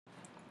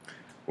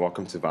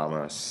Welcome to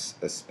Vamos,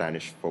 a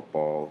Spanish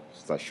football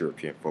slash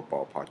European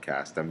football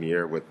podcast. I'm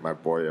here with my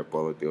boy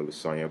Apollo de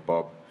Lusonia.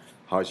 Bob,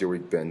 how's your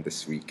week been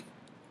this week?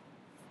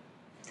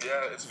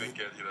 Yeah, it's been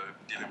good,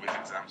 dealing with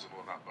exams and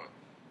all that, but,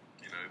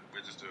 we're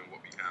just doing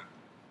what we can.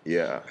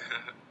 Yeah.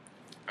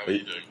 How are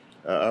you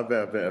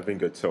doing? I've been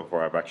good so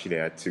far. I've actually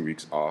had 2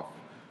 weeks off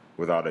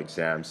without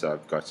exams.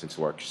 I've gotten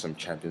to watch some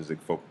Champions League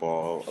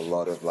football, a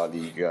lot of La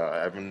Liga. I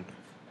haven't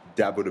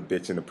dabbled a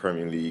bit in the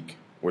Premier League,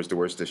 was the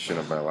worst decision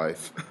of my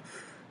life.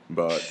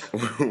 But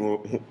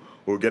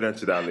we'll get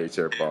into that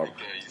later, Bob.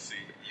 You see,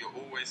 you're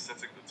always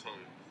setting the tone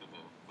for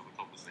the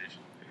conversation.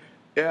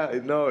 Yeah,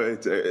 no,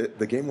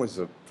 the game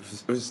it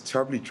was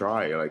terribly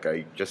dry. Like,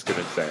 I just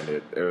couldn't stand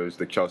it. It was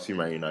the Chelsea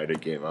Man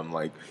United game. I'm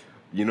like,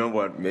 you know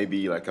what?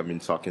 Maybe like I've been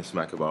talking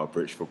smack about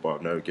British football.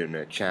 I've never given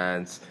it a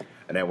chance.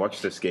 And I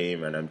watched this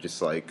game, and I'm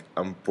just like,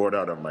 I'm bored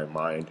out of my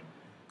mind.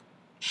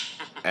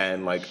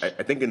 And like,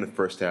 I think in the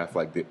first half,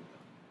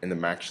 in the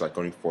match, like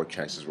only 4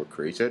 chances were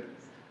created.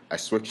 I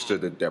switched to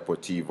the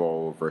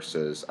Deportivo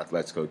versus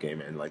Atletico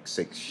game, and like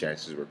 6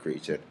 chances were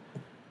created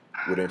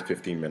within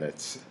 15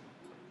 minutes.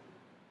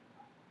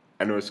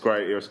 And it was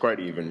quite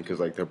even because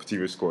like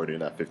Deportivo scored in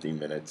that 15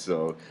 minutes.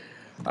 So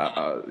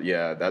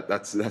yeah,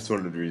 that's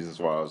one of the reasons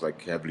why I was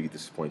like heavily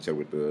disappointed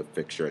with the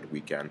fixture at the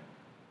weekend.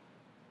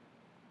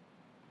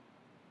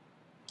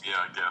 Yeah,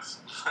 I guess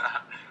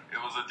it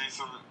was a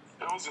decent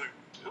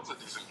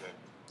game.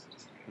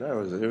 No,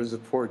 it was a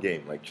poor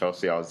game. Like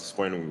Chelsea, I was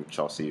disappointed with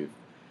Chelsea.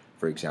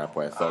 For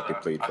example, I thought they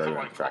played very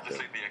unattractive.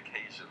 Obviously, the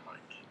occasion, like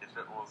if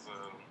it was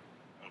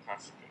a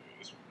classic,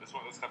 it's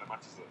one of those kind of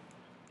matches that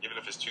even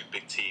if it's 2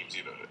 big teams,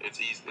 it's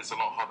easy, it's a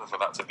lot harder for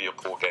that to be a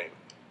poor game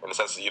in the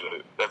sense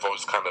that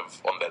everyone's kind of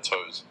on their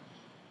toes,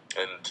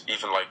 and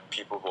even like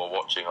people who are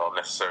watching are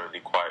necessarily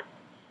quite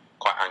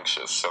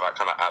anxious, so that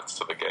kind of adds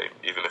to the game,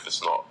 even if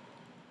it's not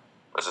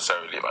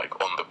necessarily like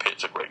on the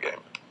pitch a great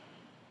game.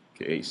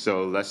 Okay,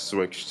 so let's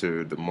switch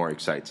to the more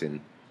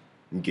exciting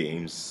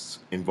games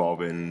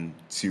involving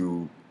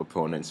 2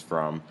 opponents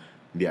from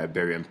the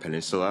Iberian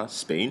Peninsula,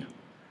 Spain.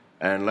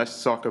 And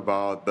let's talk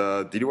about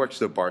did you watch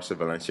the Barca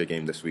Valencia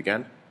game this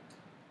weekend?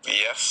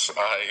 Yes,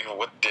 I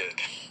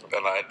did,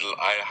 and I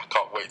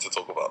can't wait to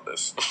talk about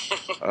this.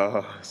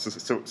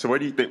 So what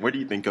do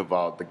you think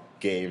about the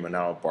game and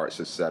how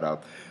Barca set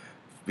up?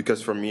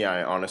 Because for me,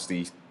 I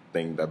honestly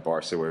think that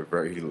Barca were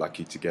very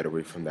lucky to get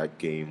away from that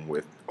game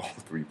with all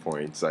 3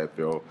 points. I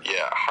feel.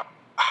 Yeah,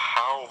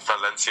 how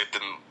Valencia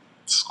didn't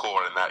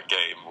score in that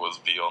game was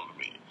beyond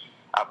me.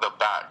 At the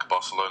back,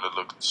 Barcelona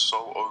looked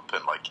so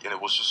open, and it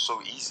was just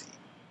so easy.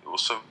 It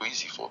was so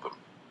easy for them.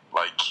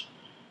 I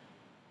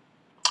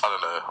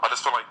don't know. I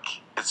just feel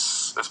like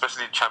it's,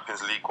 especially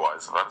Champions League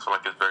wise, I just feel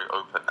like it's very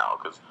open now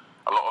because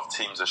a lot of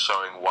teams are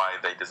showing why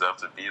they deserve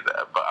to be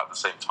there, but at the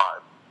same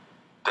time,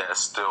 there's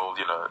still,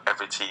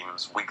 every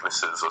team's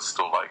weaknesses are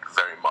still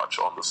very much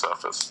on the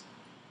surface.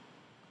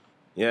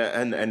 Yeah,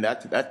 and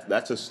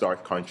that's a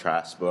stark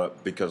contrast,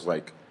 but because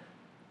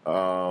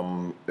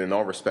in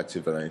all respect to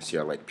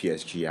Valencia, like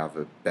PSG have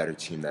a better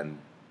team than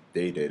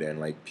they did, and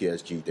like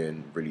PSG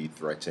didn't really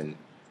threaten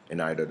in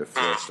either the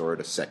first or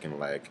the second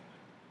leg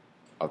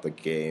of the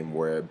game,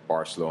 where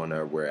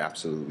Barcelona were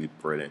absolutely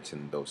brilliant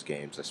in those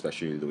games,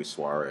 especially Luis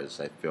Suarez.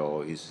 I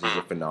feel he's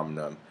a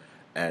phenomenon,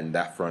 and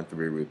that front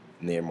 3 with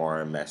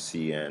Neymar and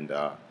Messi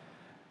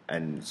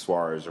and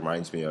Suarez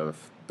reminds me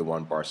of the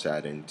one Barca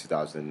had in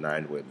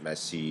 2009 with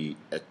Messi,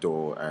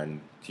 Eto'o,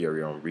 and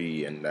Thierry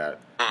Henry, and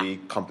that they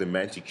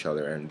complement each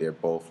other, and they're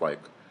both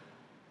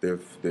the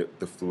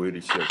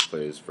fluidity of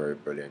play is very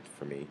brilliant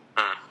for me.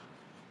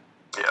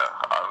 Yeah,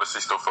 I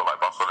honestly still feel like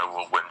Barcelona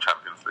will win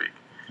Champions League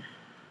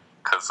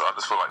because I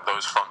just feel like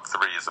those front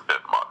 3 is a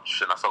bit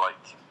much, and I feel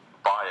like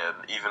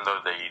Bayern, even though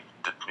they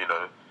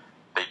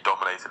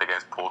dominated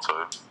against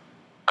Porto,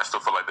 I still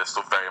feel like they're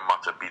still very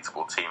much a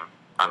beatable team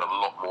and a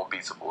lot more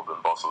beatable than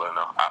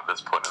Barcelona at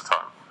this point in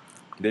time.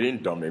 They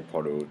didn't dominate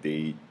Porto;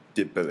 they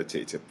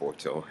debilitated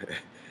Porto.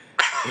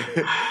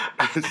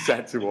 It's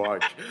sad to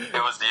watch. It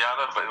was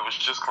but it was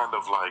just kind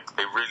of like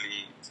they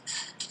really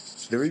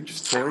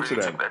just tore into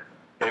them.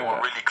 They were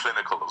really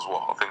clinical as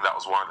well. I think that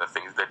was one of the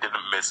things. They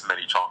didn't miss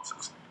many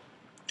chances.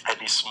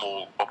 Any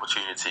small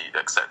opportunity,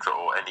 etc.,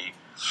 or any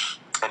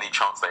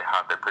chance they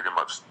had, they pretty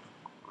much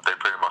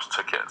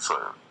took it.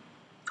 So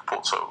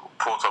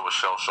Porto was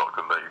shell shocked,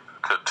 and they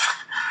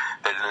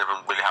didn't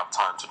even really have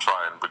time to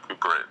try and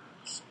recuperate.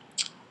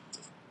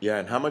 Yeah,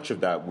 and how much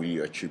of that will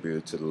you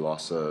attribute to the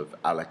loss of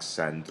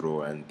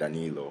Alexandro and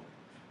Danilo?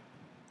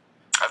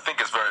 I think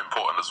it's very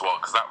important as well,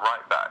 because that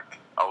right back,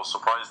 I was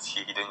surprised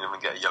he didn't even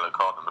get a yellow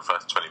card in the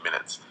first 20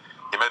 minutes.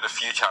 He made a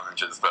few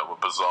challenges that were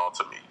bizarre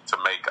to me to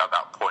make at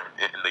that point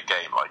in the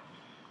game,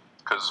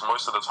 because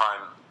most of the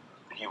time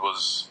he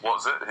was, what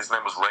was it? His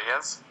name was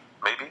Reyes,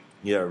 maybe?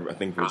 Yeah, I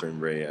think it was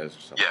Reyes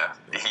or something. Yeah,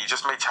 he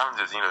just made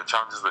challenges,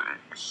 challenges that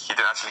he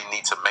didn't actually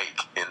need to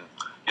make in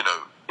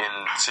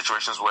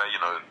situations where,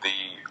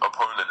 the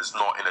opponent is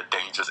not in a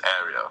dangerous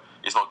area.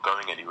 He's not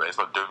going anywhere, he's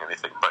not doing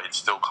anything, but he'd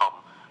still come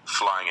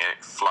flying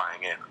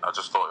in. I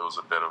just thought it was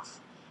a bit of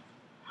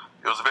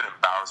It was a bit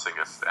embarrassing,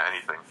 if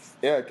anything.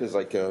 Yeah, because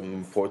like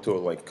Porto,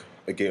 like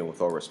again,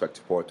 with all respect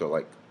to Porto,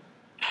 like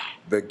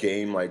the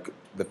game, like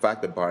the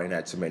fact that Bayern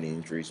had so many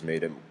injuries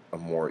made it a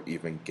more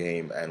even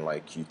game, and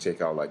like you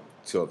take out like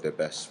two of their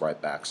best right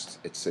backs,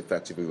 it's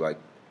effectively like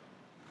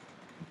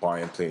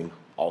Bayern playing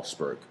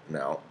Augsburg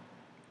now.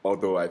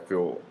 Although I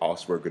feel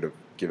Augsburg could have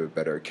given a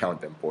better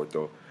account than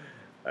Porto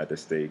at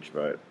this stage,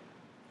 but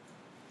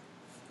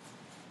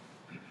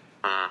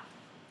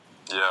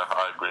Yeah,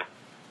 I agree.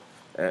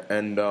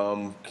 and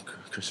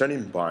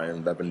concerning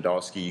Bayern,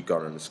 Lewandowski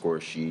got on the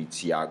score sheet.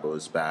 Thiago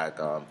is back.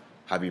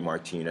 Javi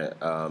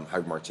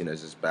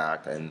Martinez is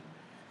back, and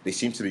they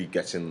seem to be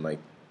getting like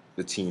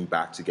the team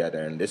back together.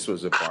 And this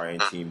was a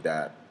Bayern team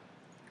that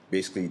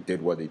basically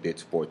did what they did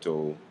to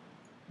Porto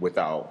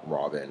without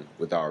Robin,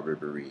 without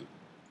Ribery,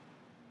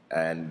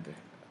 and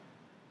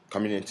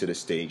coming into the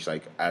stage,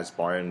 like as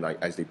Bayern, like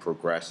as they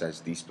progress,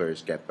 as these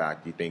players get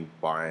back, do you think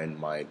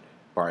Bayern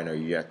are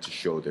yet to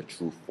show their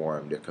true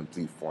form, their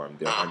complete form,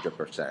 their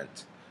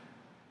 100%?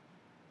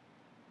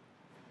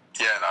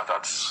 Yeah,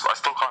 that's. I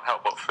still can't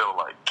help but feel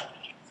like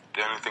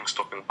the only thing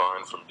stopping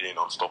Bayern from being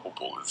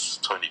unstoppable is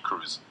Toni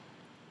Kroos.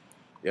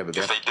 Yeah, but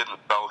if they didn't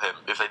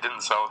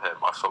sell him,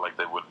 I feel like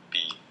they would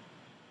be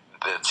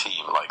their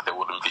team. Like there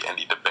wouldn't be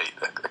any debate,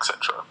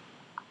 etc.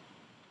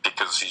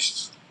 Because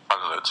he's, I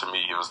don't know. To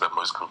me, he was their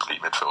most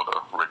complete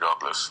midfielder,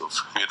 regardless of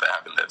who they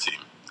had in their team.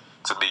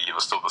 To me, he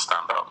was still the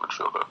standout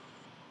midfielder.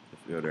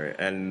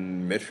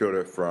 And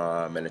midfielder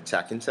from an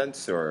attacking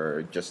sense,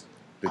 or just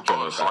the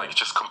general Both, like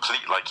just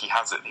complete. Like he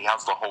has it. He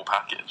has the whole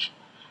package.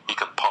 He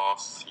can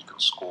pass. He can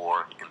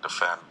score. He can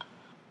defend.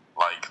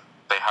 Like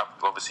they have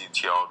obviously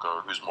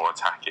Thiago, who's more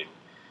attacking.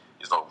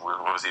 He's not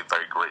obviously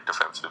very great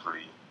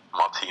defensively.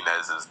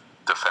 Martinez is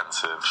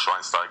defensive.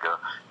 Schweinsteiger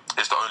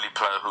is the only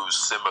player who's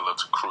similar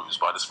to Kroos,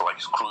 but I just feel like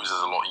Kroos is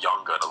a lot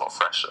younger and a lot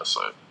fresher.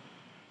 So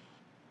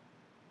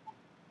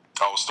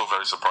I was still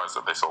very surprised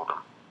that they sold him.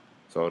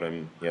 Sold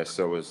him, yes.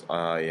 So was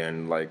I,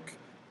 and like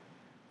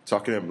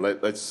talking to him.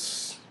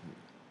 Let's.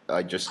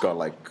 I just got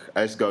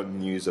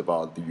news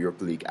about the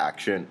Europa League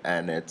action,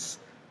 and it's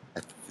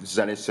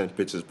Zenit St.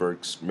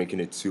 Petersburg's making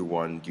it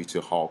 2-1 due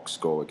to Hulk's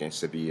goal against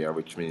Sevilla,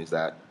 which means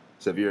that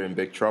Sevilla are in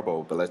big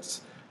trouble. But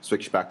let's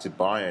switch back to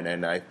Bayern,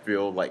 and I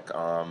feel like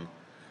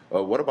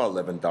what about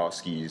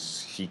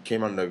Lewandowski's? He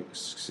came under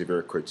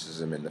severe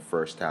criticism in the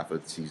first half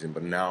of the season,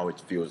 but now it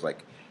feels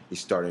like he's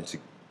starting to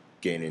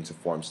gain into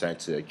form, starting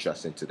to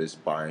adjust into this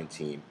Bayern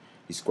team.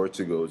 He scored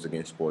 2 goals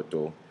against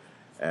Porto,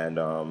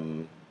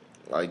 and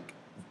like,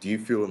 do you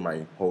feel it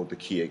might hold the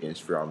key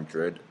against Real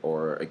Madrid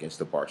or against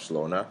the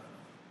Barcelona?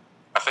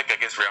 I think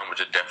against Real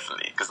Madrid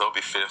definitely, because they'll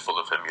be fearful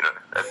of him. You know,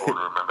 everyone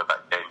will remember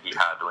that game he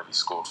had when he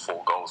scored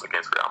 4 goals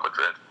against Real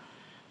Madrid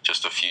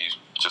just a few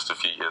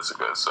years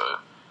ago. So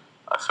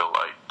I feel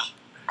like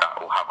that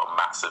will have a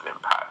massive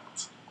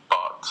impact.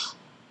 But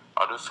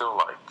I do feel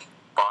like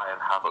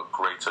Bayern have a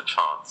greater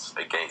chance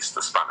against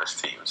the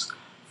Spanish teams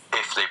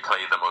if they play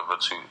them over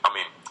two. I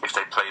mean, if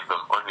they play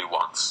them only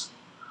once.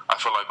 I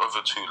feel like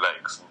over 2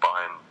 legs,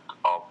 Bayern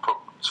are,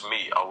 to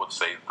me, I would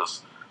say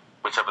this,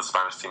 whichever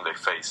Spanish team they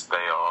face, they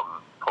are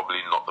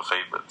probably not the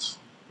favourites.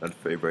 Not the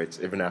favourites,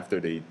 even after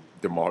they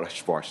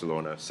demolished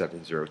Barcelona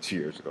 7-0 2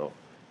 years ago.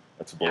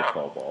 That's a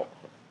ball.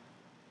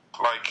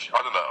 Like,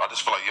 I don't know, I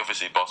just feel like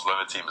obviously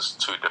Barcelona team is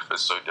so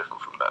different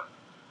from them.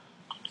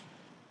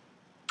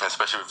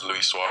 Especially with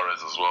Luis Suarez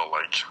as well.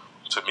 Like,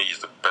 to me, he's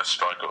the best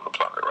striker on the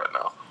planet right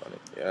now.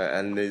 Yeah,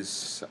 and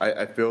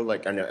I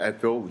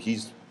feel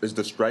he's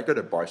the striker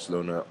that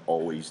Barcelona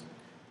always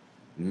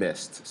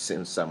missed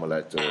since Samuel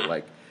Eto'o.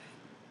 Like,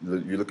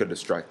 you look at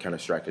the kind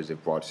of strikers they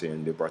brought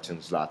in. They brought in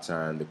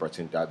Zlatan, they brought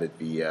in David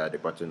Villa, they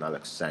brought in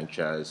Alex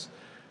Sanchez,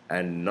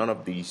 and none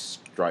of these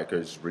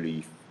strikers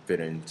really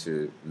fit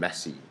into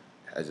Messi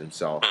as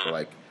himself. But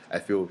like, I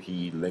feel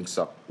he links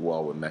up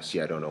well with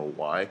Messi. I don't know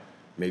why.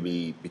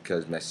 Maybe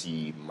because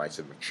Messi might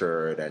have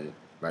matured and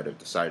might have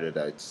decided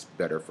that it's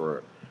better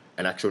for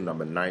an actual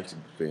number 9 to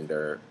be in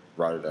there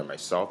rather than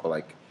myself. But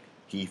like,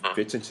 he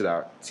fits into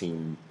that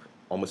team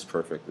almost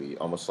perfectly.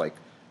 Almost like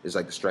it's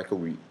like the striker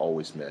we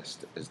always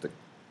missed.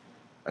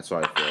 That's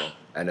what I feel,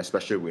 and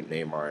especially with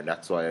Neymar, and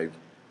that's why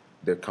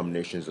their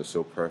combinations are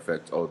so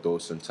perfect. Although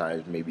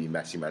sometimes maybe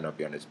Messi might not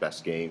be on his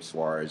best game,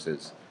 Suarez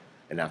is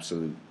an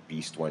absolute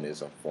beast when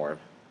he's on form.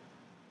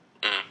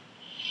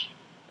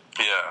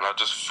 Yeah, and I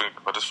just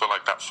feel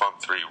like that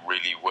front 3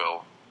 really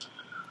will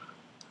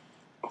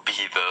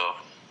be the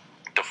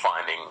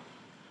defining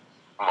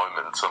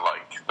moment to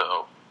like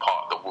the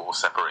part that will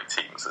separate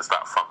teams is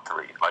that front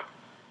 3. Like,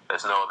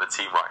 there's no other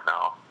team right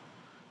now.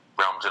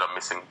 Real Madrid are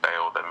missing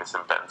Bale, they're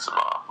missing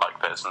Benzema. Like,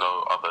 there's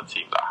no other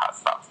team that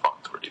has that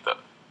front 3 that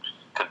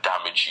can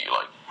damage you.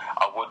 Like,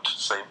 I would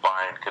say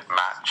Bayern could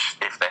match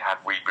if they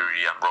had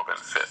Ribery and Robin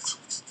fit,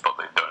 but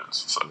they don't.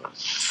 So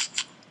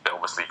they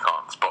obviously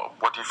can't. But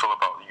what do you feel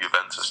about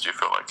Juventus? Do you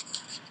feel like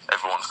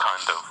everyone's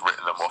kind of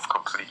written them off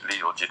completely?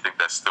 completely, or do you think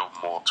there's still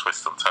more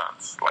twists and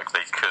turns? Like they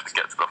could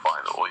get to the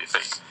final, or you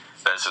think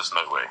there's just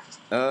no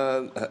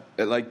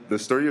way? Like the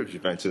story of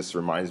Juventus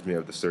reminds me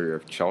of the story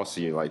of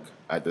Chelsea. Like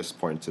at this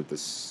point of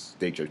this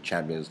stage of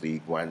Champions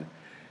League, when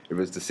it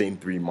was the same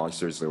three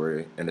monsters that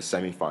were in the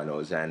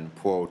semifinals, and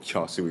poor old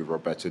Chelsea with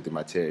Roberto Di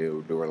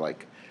Matteo, they were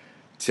like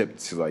tipped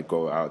to like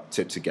go out,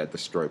 tipped to get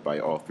destroyed by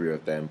all three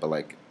of them. But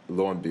like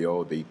lo and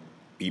behold, they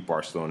beat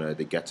Barcelona.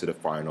 They get to the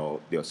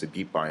final. They also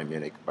beat Bayern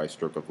Munich by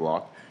stroke of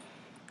luck.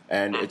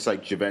 And it's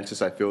like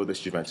Juventus. I feel this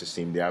Juventus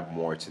team, they have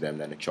more to them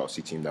than the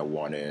Chelsea team that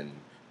won in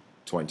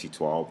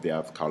 2012. They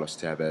have Carlos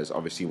Tevez.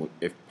 Obviously,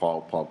 if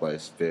Paul Pogba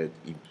is fit,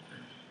 he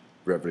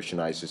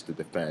revolutionizes the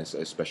defense,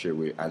 especially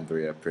with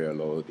Andrea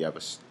Pirlo. They have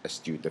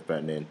astute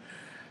defending,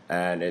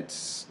 and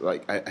it's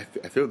like I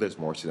feel there's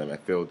more to them. I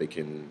feel they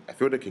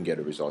can get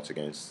a result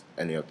against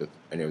any of the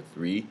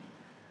three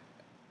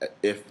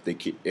if they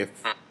keep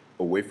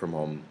away from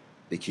home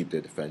they keep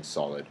their defense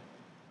solid.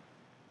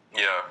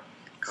 Yeah,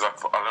 because I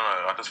don't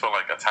know. I just feel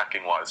like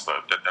attacking wise, though,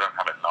 they don't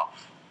have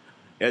enough.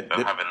 Yeah, they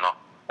don't have enough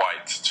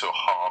fight to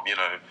harm.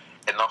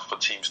 Enough for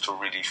teams to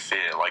really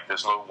fear. Like,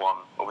 there's no one.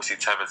 Obviously,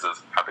 Tevez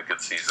has had a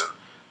good season.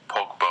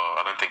 Pogba,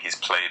 I don't think he's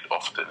played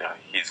often. Yeah,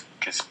 he's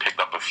picked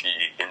up a few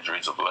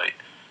injuries of late.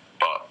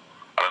 But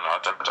I don't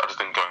know. I just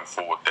think going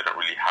forward, they don't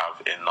really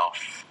have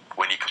enough.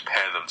 When you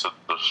compare them to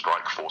the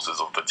strike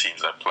forces of the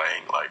teams they're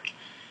playing, like,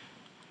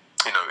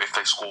 if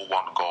they score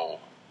one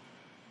goal,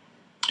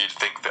 you'd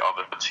think the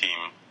other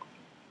team,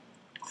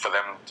 for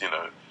them,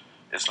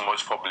 it's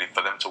most probably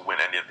for them to win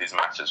any of these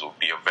matches will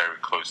be a very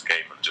close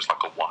game and just like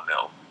a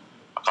 1-0.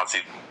 I can't see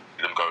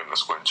them going and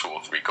scoring 2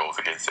 or 3 goals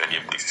against any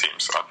of these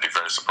teams. I'd be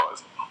very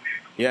surprised.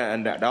 Yeah,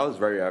 and that was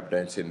very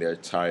evident in their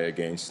tie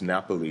against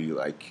Napoli,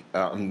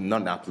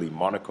 not Napoli,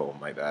 Monaco,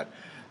 my bad.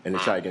 In the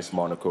tie against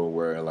Monaco,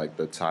 where like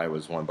the tie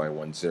was won by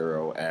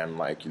 1-0, and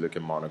like you look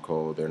at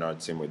Monaco, they're not a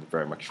team with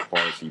very much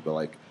quality, but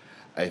like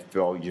I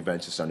felt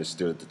Juventus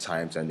understood at the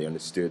times, and they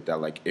understood that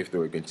like if they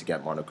were going to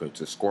get Monaco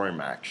into a scoring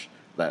match,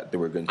 that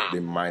they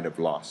might have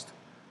lost.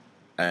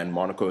 And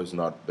Monaco is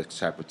not the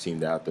type of team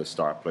that have the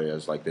star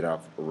players. Like they don't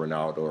have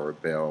Ronaldo or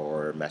Bale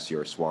or Messi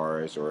or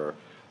Suarez or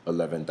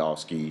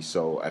Lewandowski.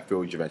 So I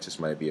feel Juventus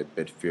might be a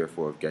bit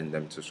fearful of getting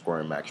them to a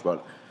scoring match.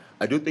 But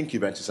I do think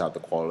Juventus have the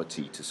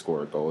quality to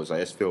score goals. I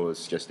just feel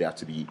it's just they have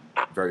to be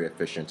very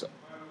efficient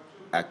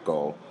at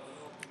goal.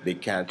 They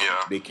can't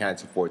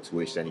afford to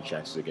waste any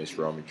chances against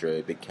Real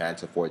Madrid. They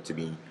can't afford to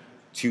be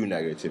too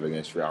negative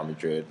against Real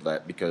Madrid,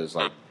 because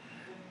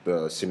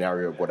the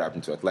scenario of what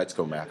happened to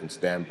Atletico may happen to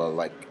them, but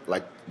like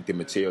Di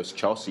Matteo's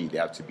Chelsea, they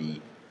have to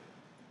be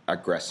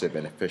aggressive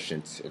and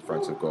efficient in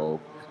front of goal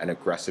and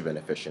aggressive and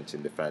efficient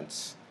in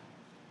defense.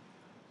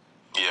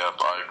 Yeah,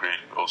 I agree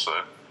also.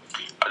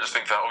 I just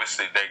think that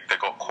obviously they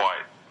got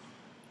quite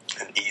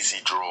an easy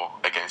draw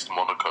against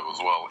Monaco as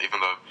well, even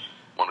though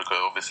Monaco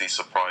obviously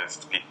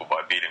surprised people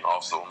by beating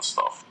Arsenal and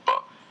stuff,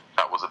 but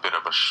that was a bit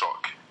of a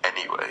shock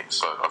anyway.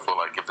 So I feel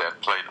like if they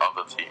had played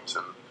other teams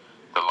in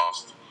the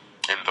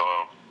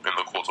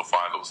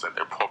quarterfinals, then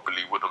they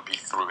probably wouldn't be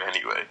through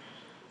anyway.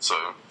 So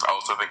I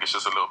also think it's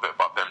just a little bit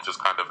about them just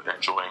kind of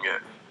enjoying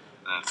it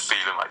and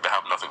feeling like they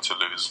have nothing to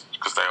lose,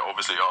 because they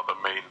obviously are the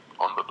main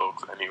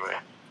underdogs anyway.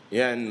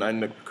 Yeah,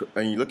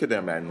 and you look at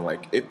them, and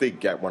like if they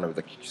get one of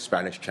the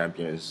Spanish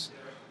champions,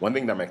 one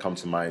thing that might come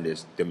to mind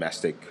is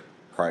domestic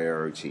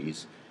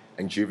priorities.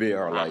 And Juve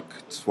are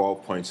like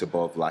 12 points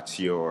above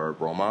Lazio or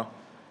Roma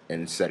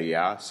in Serie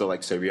A. So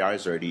like Serie A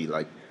is already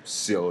like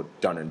sealed,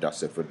 done and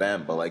dusted for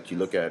them. But like you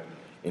look at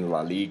in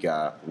La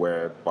Liga,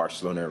 where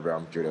Barcelona and Real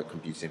Madrid are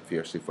competing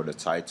fiercely for the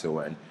title,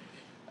 and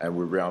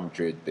with Real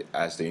Madrid,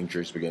 as the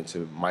injuries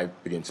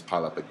might begin to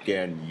pile up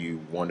again, you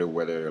wonder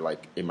whether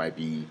like it might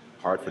be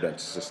hard for them to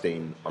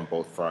sustain on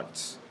both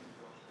fronts.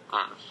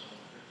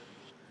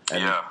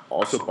 And yeah,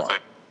 also,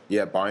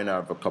 Bayern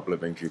have a couple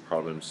of injury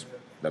problems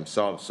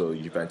themselves, so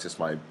Juventus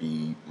might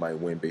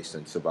win based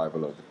on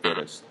survival of the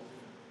fittest.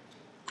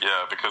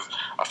 Yeah, because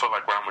I feel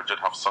like Real Madrid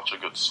have such a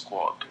good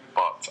squad,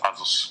 but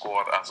as a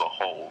squad as a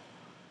whole,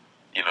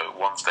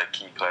 once their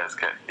key players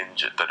get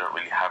injured, they don't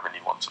really have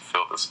anyone to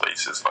fill the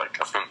spaces.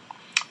 Like, I think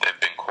they've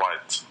been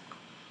quite,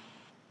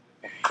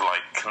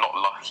 not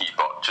lucky,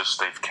 but just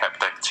they've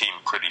kept their team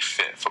pretty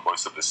fit for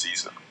most of the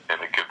season in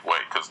a good way,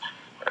 because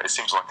it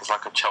seems like it's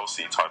like a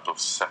Chelsea type of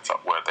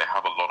setup where they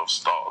have a lot of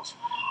stars,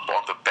 but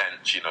on the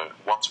bench,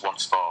 once one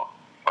star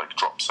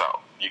drops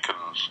out, you can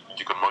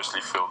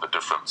mostly feel the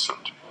difference.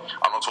 And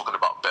I'm not talking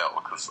about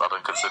Bale, because I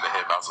don't consider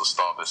him as a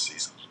star this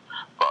season,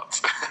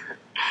 but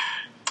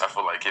I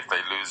feel like if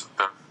they lose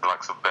the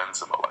likes of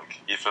Benzema,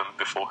 even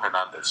before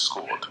Hernandez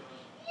scored,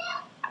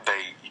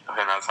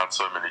 Hernandez had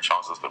so many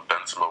chances that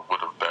Benzema would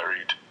have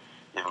buried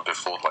even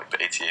before the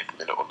 88th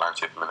minute or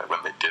 90th minute when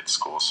they did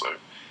score. So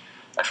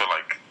I feel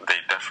like they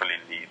definitely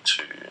need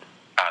to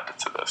add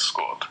to their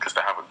squad, because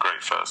they have a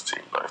great first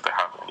team, but if they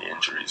have any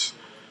injuries,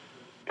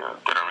 they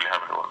don't really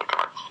have anyone that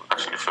can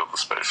actually fill the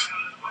space.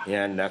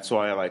 Yeah, and that's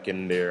why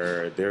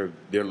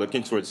they're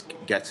looking towards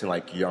getting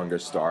younger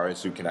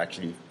stars who can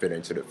actually fit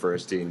into the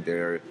first team.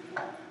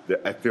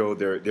 I feel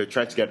they're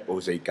trying to get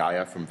Jose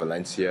Gaya from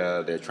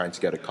Valencia. They're trying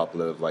to get a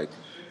couple of like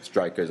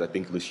strikers. I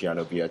think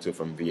Luciano Vieto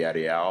from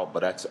Villarreal,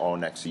 but that's all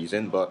next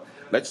season. But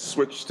let's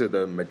switch to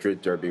the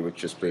Madrid derby, which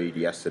just played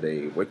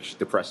yesterday, which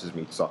depresses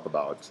me to talk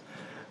about.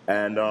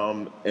 And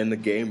in the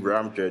game,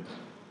 Real Madrid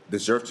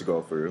deserved to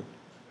go through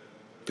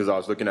because I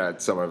was looking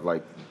at some of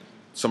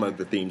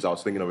the themes. I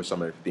was thinking over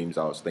some of the themes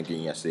I was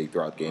thinking yesterday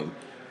throughout the game.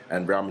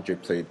 And Real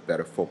Madrid played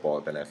better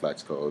football than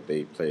Atletico.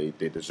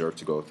 They deserved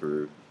to go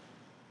through,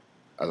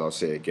 as I'll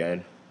say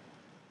again.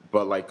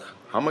 But like,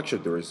 how much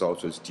of the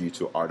result was due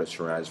to Arda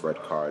Turan's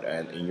red card?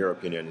 And in your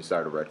opinion, is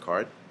that a red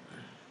card?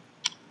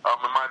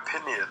 In my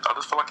opinion, I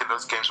just feel like in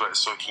those games where it's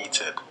so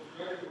heated,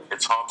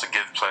 it's hard to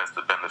give players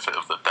the benefit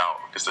of the doubt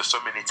because there's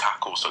so many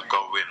tackles that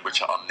go in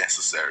which are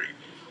unnecessary,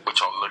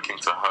 which are looking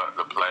to hurt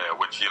the player,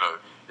 which,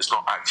 is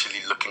not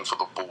actually looking for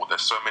the ball.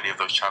 There's so many of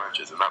those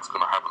challenges, and that's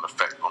going to have an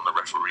effect on the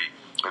referee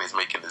when he's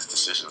making his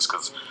decisions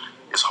because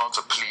it's hard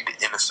to plead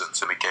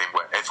innocence in a game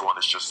where everyone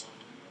is just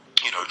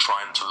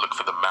trying to look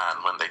for the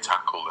man when they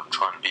tackle and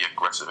try and be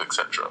aggressive,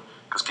 etc.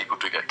 Because people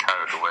do get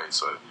carried away.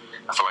 So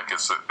I feel like it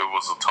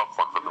was a tough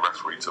one for the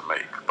referee to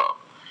make, but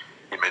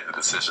he made the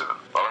decision. I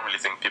don't really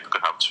think people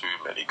can have too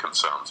many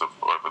concerns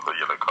over the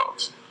yellow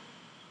cards.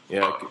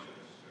 Yeah. But,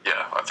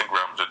 yeah, I think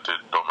Real Madrid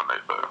did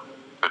dominate though.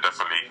 They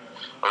definitely,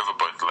 over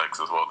both legs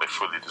as well, they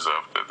fully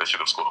deserved it. They should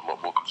have scored a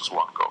lot more than just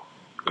one goal.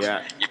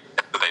 Yeah.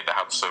 Yesterday they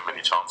had so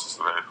many chances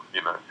that,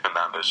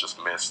 Hernandez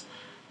just missed.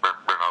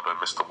 Ronaldo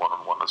missed the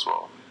one-on-one as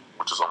well,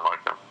 which is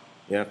unlike him.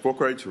 Yeah, full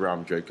credit to Real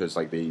Madrid because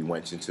like they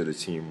went into the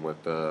team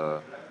with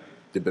a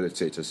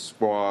debilitated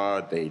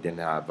squad. They didn't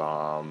have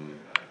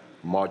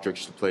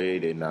Modric to play.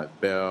 They didn't have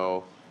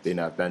Bale. They didn't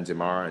have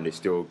Benzema, and they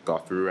still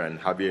got through. And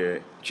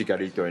Javier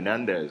Chicharito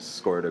Hernandez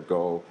scored a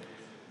goal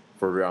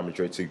for Real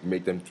Madrid to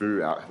make them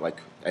through.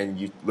 And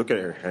you look at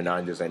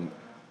Hernandez and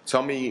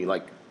tell me,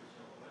 like,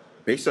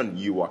 based on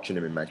you watching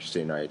him in Manchester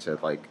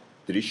United, like,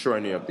 did he show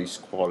any of these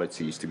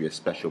qualities to be a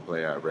special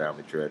player at Real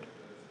Madrid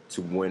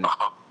to win?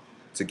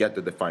 To get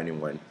the defining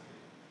win?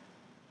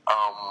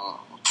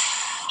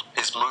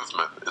 His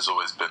movement has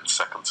always been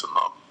second to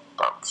none.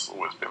 That's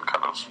always been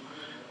kind of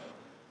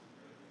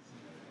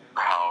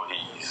how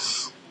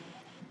he's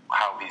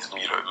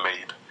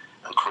made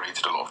and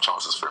created a lot of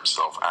chances for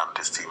himself and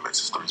his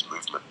teammates is through his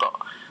movement. But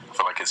I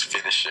feel like his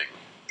finishing,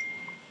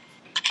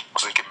 I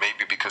was thinking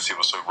maybe because he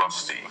was so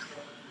rusty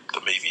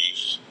that maybe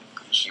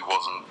he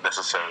wasn't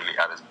necessarily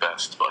at his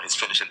best, but his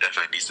finishing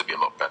definitely needs to be a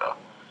lot better.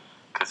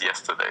 Because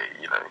yesterday,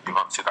 you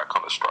can't see that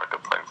kind of striker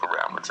playing for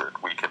Real Madrid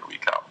week in,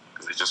 week out.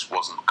 Because it just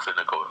wasn't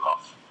clinical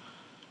enough.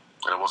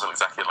 And it wasn't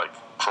exactly like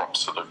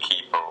props to the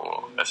keeper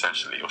or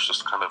essentially. It was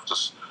just kind of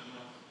just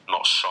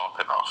not sharp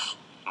enough.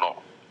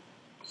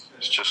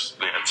 It's just,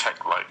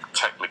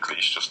 technically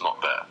it's just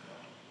not there.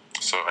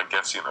 So I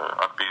guess, it'd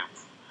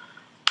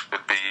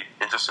be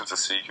interesting to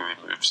see who he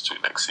moves to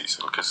next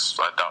season. Because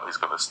I doubt he's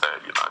going to stay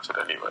at United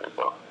anyway.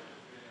 But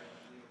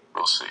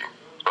we'll see.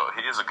 But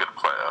he is a good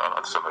player. I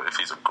just don't know if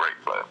he's a great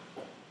player.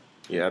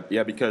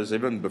 Yeah, because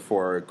even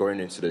before going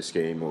into this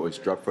game, it was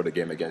dropped for the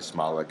game against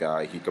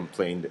Malaga. He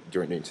complained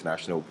during the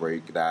international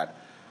break that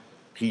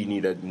he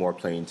needed more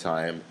playing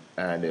time,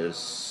 and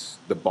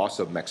the boss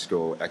of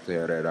Mexico,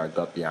 Héctor Herrera,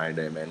 got behind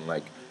him, and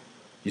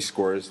he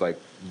scores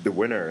the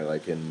winner,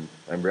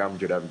 and Real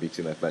Madrid haven't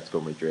beaten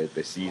Atletico Madrid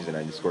this season,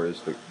 and he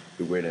scores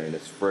the winner in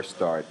his first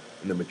start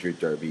in the Madrid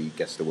derby,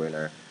 gets the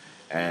winner.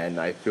 And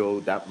I feel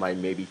that might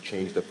maybe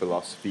change the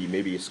philosophy.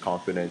 Maybe his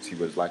confidence. He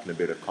was lacking a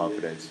bit of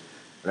confidence.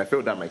 And I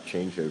feel that might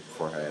change it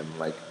for him.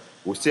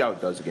 We'll see how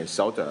it does against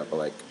Celta.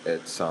 But,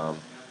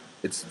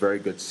 it's very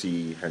good to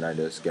see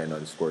Hernandez getting on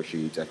the score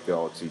sheets. I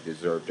felt he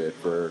deserved it.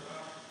 For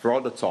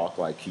all the talk,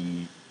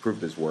 he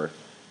proved his worth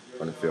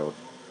on the field.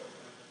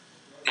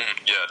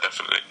 Yeah,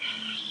 definitely.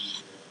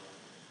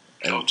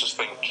 And I just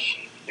think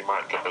he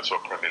might go to a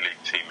Premier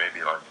League team,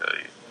 maybe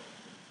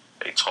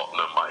a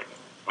Tottenham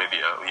maybe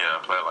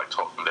a player like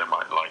Tottenham, they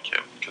might like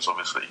him because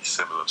obviously he's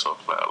similar to a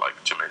player like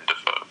Jermaine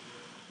Defoe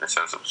in the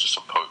sense that it was just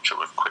a poacher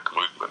with quick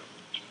movement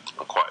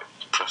and quite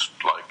just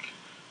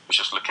was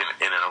just looking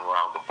in and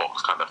around the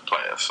box kind of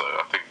player. So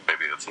I think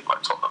maybe a team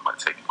like Tottenham might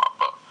take him up,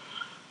 but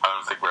I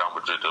don't think Real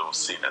Madrid have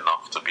seen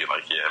enough to be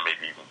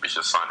maybe we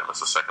should sign him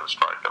as a second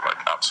striker.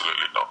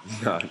 Absolutely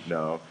not.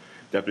 No,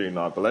 definitely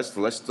not. But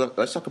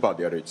let's talk about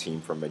the other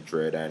team from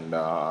Madrid and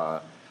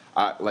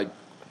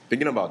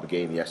thinking about the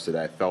game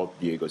yesterday, I felt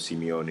Diego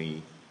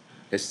Simeone,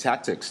 his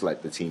tactics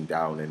let the team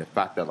down, and the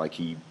fact that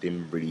he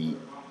didn't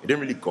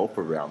really go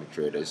for Real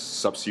Madrid. His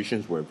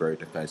substitutions were very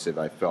defensive.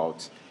 I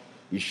felt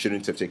he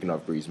shouldn't have taken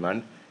off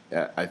Griezmann.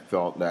 I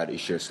felt that he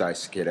should have started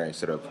Sequeira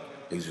instead of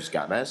Jesus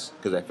Gomez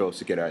because I felt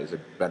Sequeira is a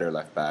better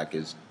left back,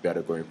 is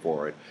better going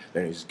forward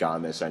than Jesus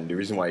Gomez. And the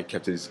reason why he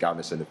kept Jesus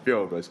Gomez in the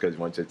field was because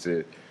he wanted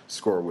to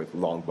score with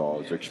long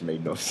balls, which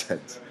made no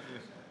sense.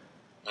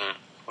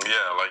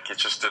 Yeah, it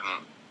just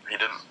didn't. He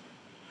didn't.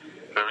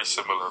 Very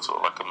similar to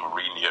a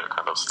Mourinho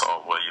kind of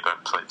style where you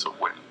don't play to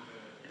win,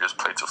 you just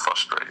play to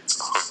frustrate.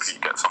 I hope you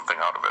get something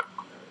out of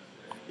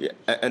it. Yeah,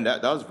 and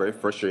that was very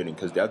frustrating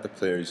because they had the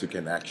players who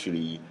can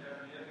actually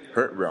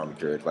hurt Real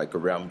Madrid, like a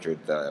Real Madrid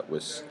that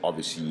was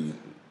obviously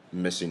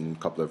missing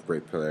a couple of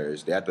great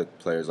players. They had the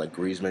players like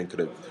Griezmann could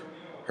have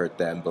hurt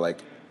them, but like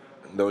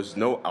there was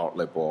no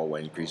outlet ball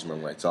when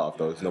Griezmann went off.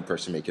 There was no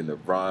person making the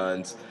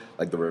runs.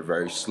 Like they were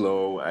very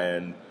slow.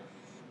 And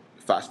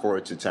fast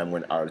forward to the time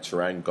when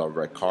Turan got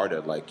red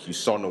carded, like you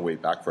saw no way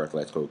back for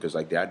Atletico because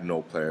like they had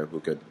no player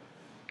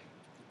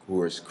who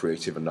was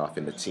creative enough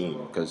in the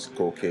team because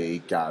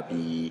Koke,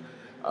 Gabi,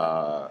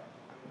 uh,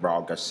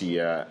 Raul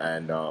Garcia,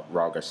 and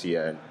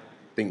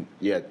think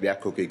they have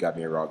Koke, Gabi,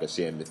 and Raul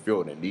Garcia in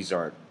midfield, and these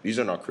are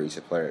not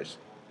creative players.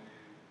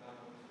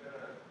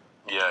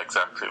 Yeah,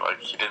 exactly. Like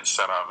he didn't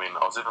set out. I mean,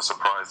 I was even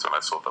surprised when I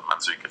saw that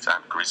Mandzukic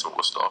and Griezmann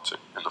were starting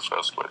in the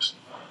first place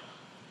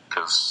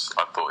because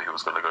I thought he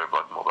was going to go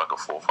more like a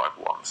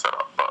 4-5-1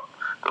 setup. But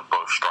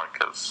both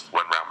strikers,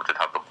 when Real Madrid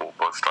had the ball,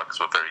 both strikers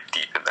were very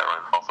deep in their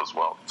own half as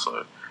well. So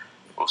it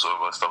was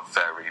almost a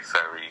very,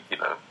 very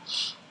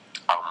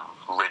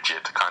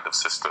rigid kind of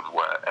system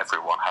where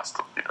everyone has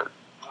to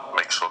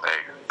make sure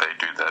they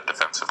do their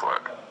defensive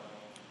work.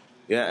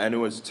 Yeah, and it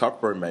was tough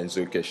for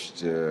Mandzukic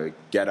to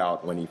get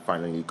out when he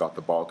finally got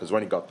the ball because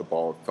when he got the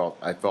ball,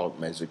 I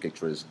felt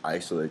Mandzukic was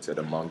isolated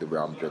among the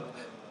Real Madrid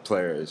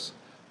players,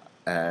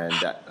 and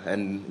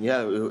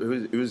yeah,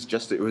 it was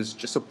just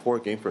a poor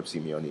game from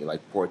Simeone,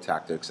 like poor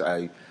tactics.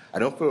 I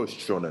don't feel it's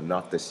shown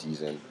enough this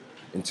season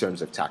in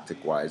terms of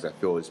tactic wise. I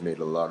feel he's made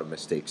a lot of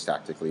mistakes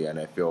tactically, and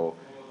I feel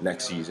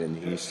next season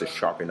he needs to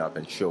sharpen up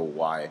and show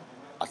why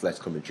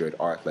Atletico Madrid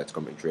are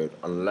Atletico Madrid.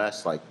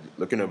 Unless, like,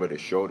 looking over their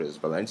shoulders,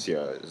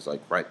 Valencia is,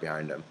 like, right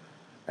behind them.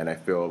 And I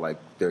feel like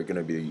they're going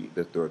to be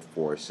the third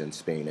force in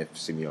Spain if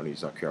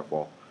Simeone's not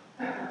careful.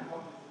 Yeah,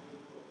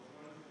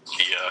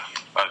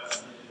 I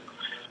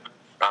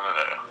don't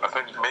know. I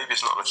think maybe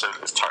it's not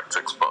necessarily his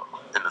tactics, but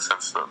in the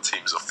sense that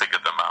teams have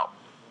figured them out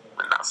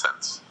in that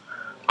sense.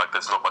 Like,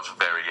 there's not much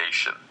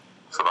variation,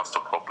 so that's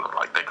the problem.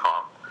 Like,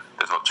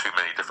 there's not too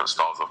many different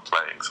styles of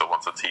playing, so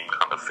once a team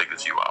kind of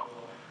figures you out,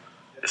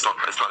 it's not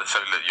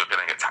necessarily that you're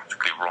getting it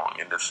tactically wrong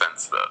in the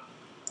sense that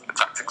the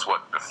tactics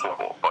worked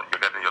before, but you're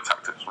getting your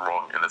tactics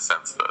wrong in the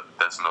sense that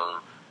there's no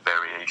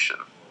variation.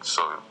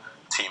 So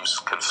teams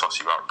can suss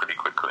you out pretty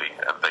quickly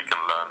and they can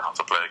learn how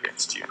to play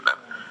against you, and then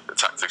the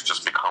tactics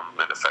just become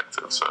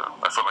ineffective. So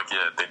I feel like,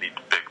 they need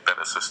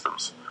better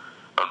systems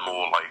and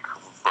more like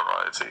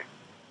variety.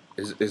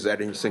 Is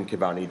Edinson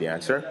Cavani the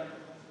answer?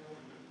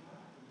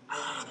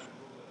 I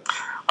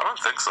don't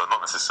think so,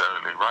 not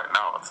necessarily. Right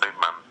now, I'd say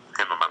him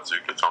and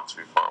Mandzukic aren't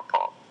too far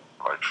apart.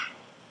 Like,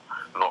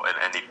 not in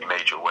any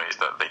major way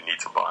that they need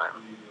to buy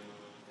him.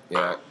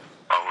 Yeah.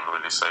 I wouldn't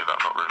really say that,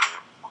 not really.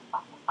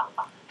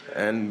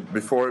 And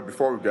before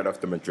we get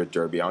off the Madrid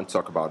derby, I want to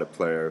talk about a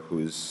player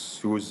who's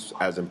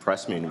has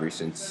impressed me in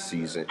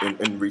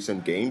in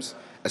recent games,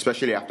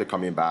 especially after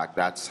coming back.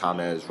 That's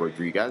James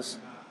Rodriguez.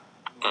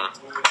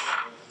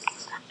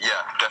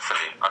 Yeah,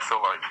 definitely. I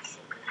feel like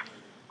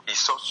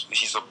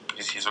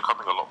he's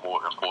becoming a lot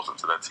more important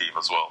to their team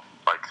as well.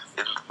 Like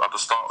at the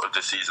start of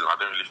the season, I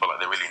don't really feel like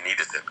they really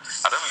needed him.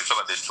 I don't really feel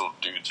like they still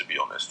do, to be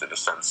honest, in the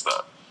sense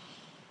that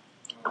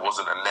it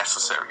wasn't a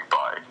necessary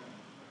buy.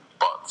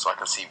 But so I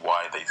can see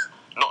why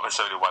not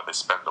necessarily why they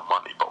spend the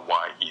money, but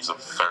why he's a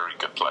very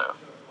good player.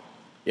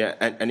 Yeah,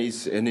 and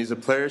he's a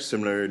player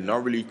similar,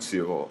 not really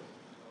to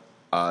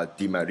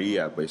Di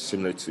Maria, but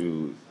similar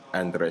to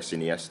Andres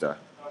Iniesta.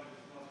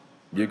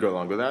 Do you go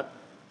along with that?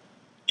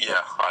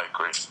 Yeah, I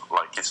agree.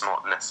 Like, it's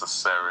not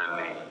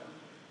necessarily...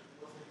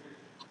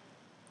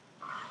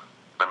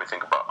 Let me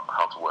think about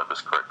how to word this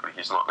correctly.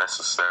 He's not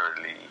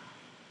necessarily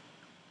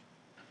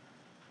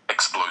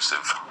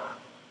explosive,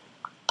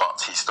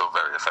 but he's still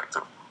very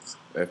effective.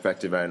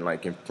 Effective and,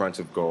 like, in front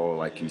of goal,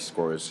 like, I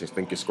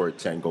think he scored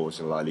 10 goals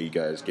in La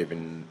Liga, has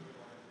given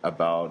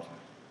about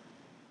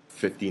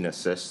 15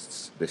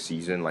 assists this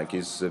season. Like,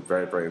 it's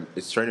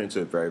turned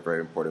into a very,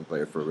 very important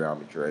player for Real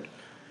Madrid.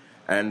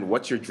 And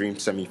what's your dream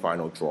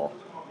semi-final draw?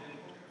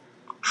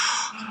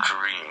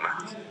 Dream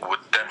would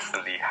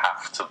definitely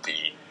have to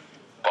be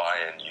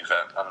Bayern, Juve.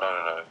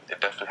 No. It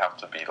definitely have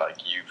to be like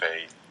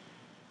Juve,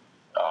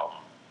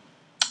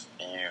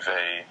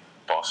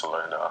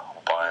 Barcelona,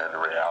 Bayern,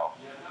 Real.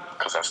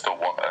 Because I still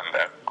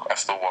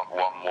want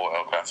one more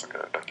El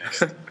Clasico at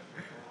least.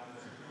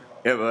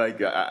 Yeah, but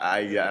like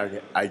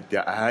I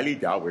highly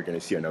doubt we're going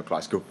to see an El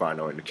Clasico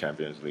final in the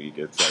Champions League.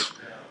 It's like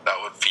that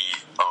would be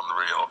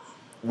unreal.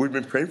 We've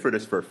been praying for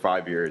this for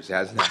 5 years. It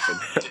hasn't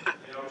happened.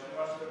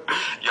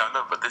 Yeah, I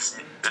know, but this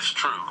is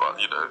true. But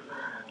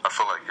I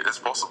feel like it's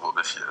possible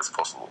this year. It's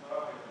possible.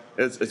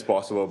 It's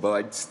possible, but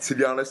like to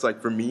be honest,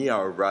 like for me,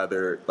 I would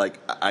rather like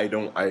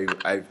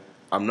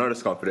I'm not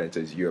as confident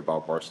as you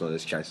about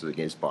Barcelona's chances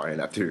against Bayern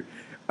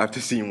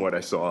after seeing what I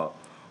saw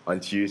on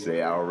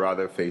Tuesday. I would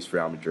rather face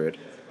Real Madrid.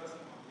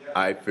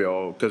 I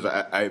feel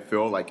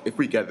like if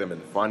we get them in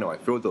the final, I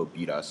feel they'll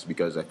beat us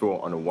because I feel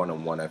on a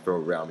one-on-one, I feel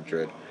Real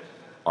Madrid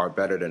are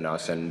better than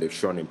us, and they've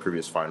shown in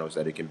previous finals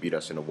that they can beat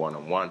us in a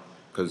one-on-one.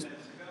 Because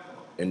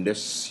in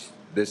this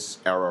this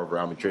era of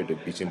Real Madrid,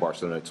 they've beaten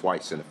Barcelona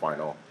twice in the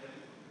final.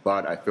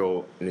 But I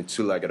feel in a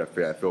two-legged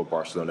affair, I feel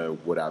Barcelona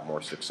would have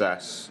more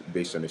success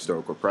based on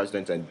historical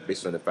precedent and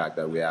based on the fact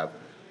that we have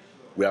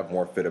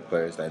more fitter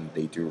players than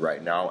they do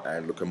right now,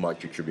 and Luka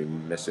Modric should be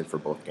missing for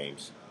both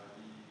games.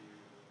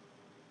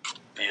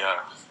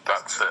 Yeah,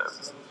 that's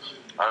it.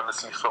 I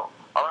honestly feel,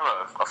 I don't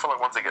know, I feel like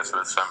once it gets to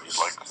the semis,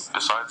 like,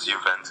 besides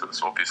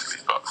Juventus,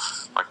 obviously, but,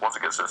 like, once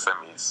it gets to the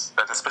semis,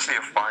 and especially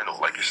a final,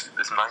 like, it's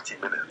 90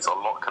 minutes, a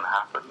lot can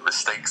happen,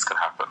 mistakes can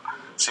happen.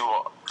 See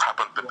what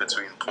happened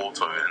between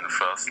Porto in the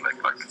first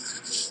leg, like,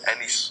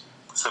 any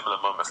similar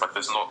moments, like,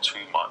 there's not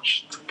too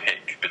much to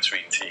pick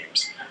between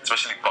teams,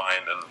 especially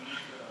Bayern and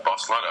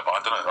Barcelona, but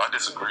I don't know, I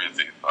disagree with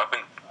you. I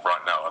think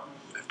right now,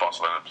 if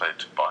Barcelona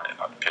played Bayern,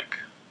 I'd pick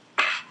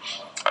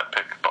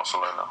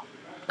Barcelona.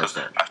 Because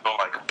I feel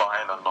like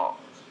Bayern are not.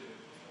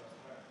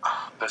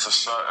 There's a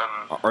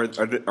certain.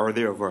 Are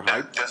they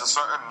overhyped? There's a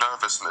certain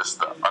nervousness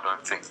that I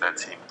don't think their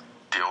team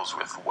deals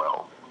with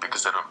well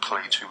because they don't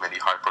play too many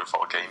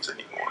high-profile games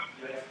anymore.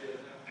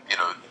 You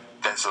know,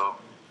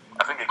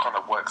 I think it kind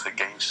of works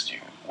against you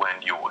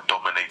when you're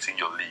dominating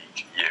your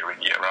league year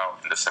in, year out,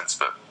 in the sense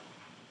that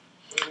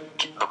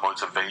the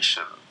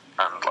motivation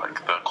and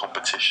like the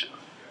competition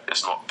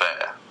is not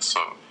there. So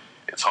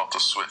it's hard to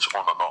switch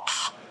on and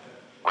off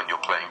when you're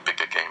playing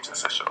bigger games,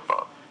 etc.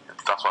 But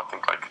that's why I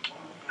think like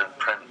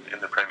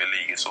in the Premier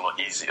League it's a lot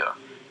easier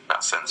in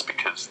that sense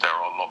because there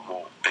are a lot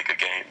more bigger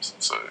games.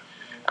 So,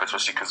 and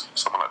especially because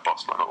someone like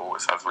Barcelona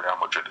always has Real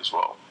Madrid as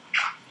well.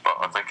 But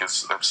I think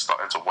it's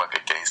starting to work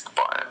against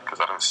Bayern because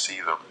I don't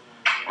see them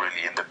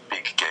really in the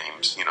big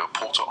games. You know,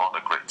 Porto aren't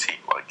a great team.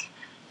 Like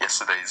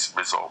yesterday's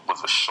result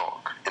was a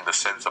shock in the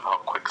sense of how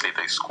quickly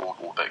they scored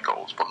all their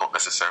goals, but not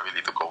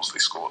necessarily the goals they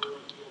scored.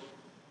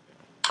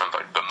 And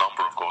like the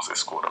number of goals they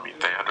scored, I mean,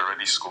 they had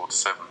already scored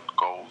 7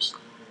 goals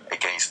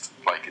against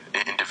like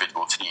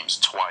individual teams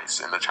twice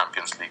in the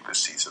Champions League this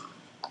season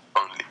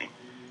only,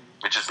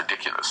 which is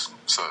ridiculous.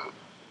 So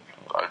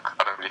I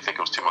don't really think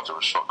it was too much of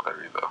a shock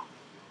there either.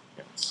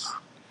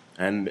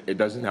 And it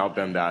doesn't help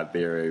them that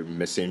they're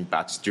missing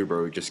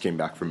Batstuber, who just came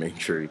back from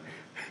injury.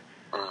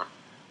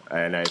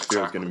 And I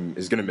feel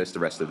he's gonna miss the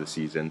rest of the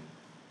season.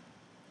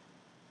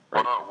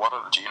 Right.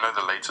 Do you know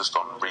the latest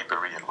on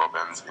Ribéry and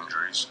Robben's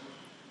injuries?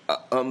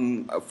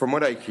 From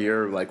what I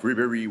hear, like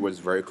Ribéry was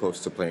very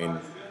close to playing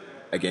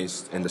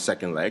in the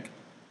second leg,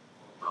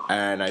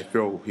 and I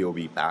feel he'll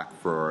be back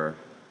for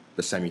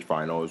the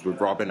semifinals. With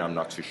Robben, I'm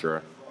not too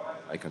sure.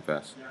 I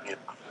confess. Yeah,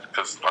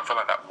 because I feel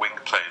like that wing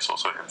play is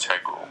also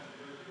integral,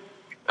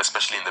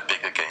 especially in the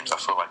bigger games. I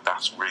feel like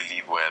that's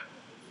really where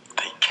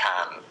they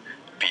can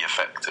be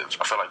effective.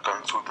 I feel like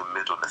going through the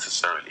middle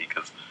necessarily,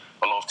 because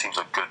a lot of teams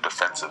are good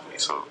defensively,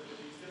 so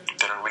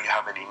they don't really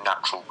have any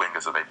natural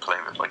wingers that they play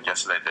with. Like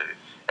yesterday,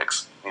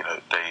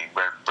 they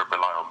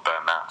rely on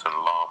Bernat and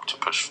Lam to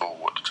push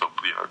forward to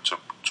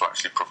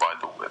actually provide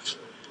the width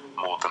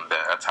more than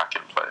their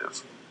attacking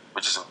players,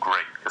 which isn't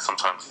great because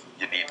sometimes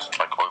you need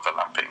like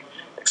overlapping,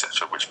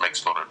 etc., which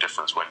makes a lot of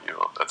difference when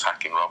you're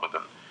attacking rather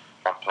than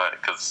one player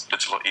because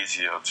it's a lot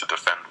easier to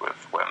defend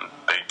with when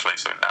they play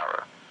so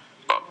narrow.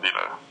 But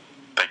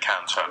they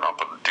can turn up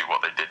and do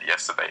what they did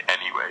yesterday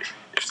anyway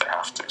if they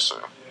have to.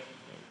 So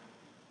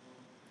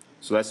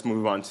let's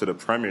move on to the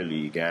Premier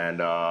League, and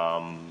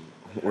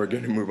we're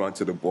going to move on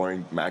to the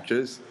boring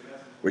matches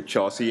with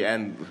Chelsea.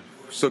 And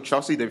so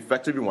Chelsea, they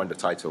effectively won the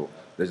title.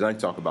 There's nothing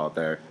to talk about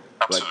there.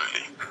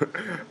 Absolutely.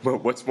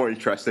 But what's more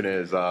interesting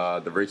is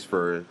the race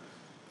for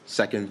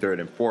second, third,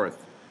 and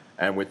fourth.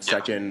 And with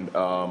second,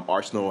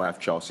 Arsenal have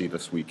Chelsea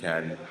this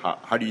weekend.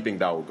 How do you think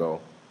that will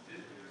go?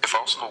 If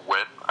Arsenal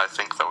win, I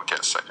think they'll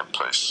get second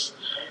place.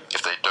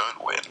 If they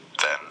don't win,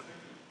 then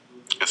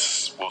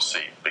we'll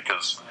see.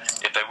 Because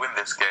if they win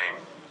this game,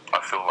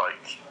 I feel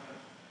like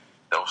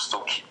they'll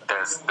still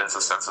there's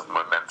a sense of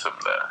momentum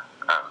there,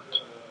 and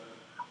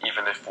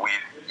even if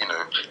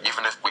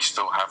we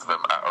still have them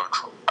at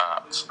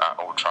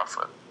Old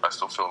Trafford, I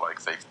still feel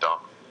like they've done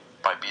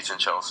by beating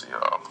Chelsea.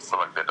 I feel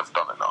like they'd have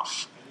done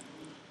enough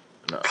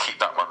to keep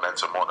that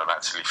momentum on and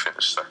actually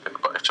finish second.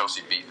 But if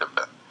Chelsea beat them,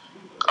 then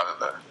I don't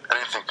know.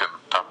 Anything can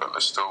happen.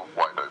 It's still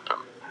wide open.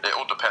 It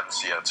all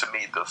depends. Yeah, to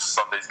me, the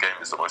Sunday's game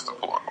is the most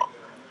important one.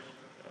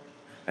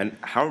 And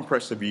how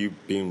impressed have you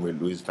been with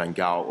Louis van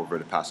Gaal over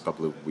the past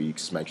couple of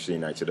weeks? Manchester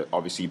United,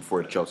 obviously,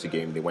 before the Chelsea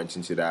game, they went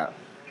into that,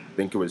 I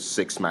think it was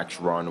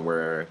 6-match run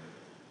where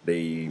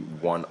they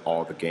won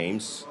all the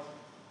games.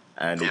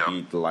 And they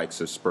beat the likes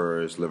of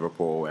Spurs,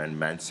 Liverpool, and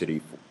Man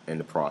City in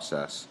the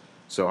process.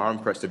 So how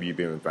impressed have you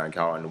been with Van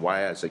Gaal, and why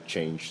has it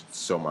changed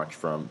so much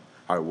from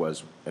how it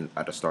was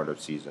at the start of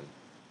the season?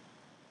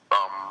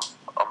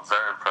 I'm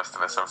very impressed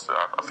in the sense that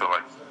I feel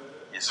like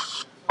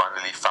he's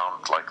finally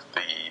found like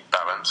the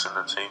balance in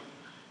the team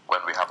when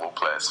we have all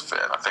players fit.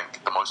 And I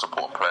think the most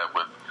important player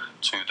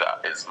to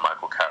that is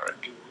Michael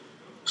Carrick.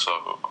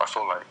 So I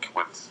feel like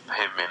with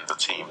him in the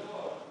team,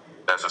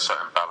 there's a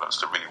certain balance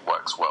that really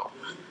works well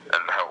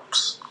and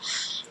helps.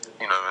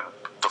 And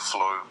the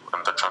flow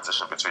and the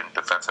transition between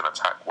defense and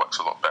attack works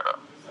a lot better.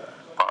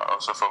 But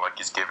also feel like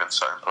he's given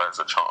certain players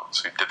a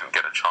chance who didn't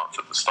get a chance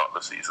at the start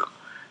of the season,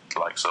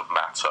 like sort of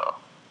Mata,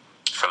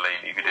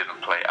 Fellaini, who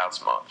didn't play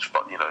as much,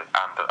 but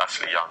and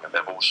Ashley Young, and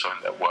they've all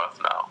shown their worth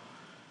now.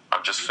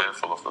 I'm just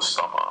fearful of the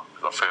summer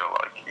because I feel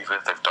like even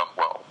if they've done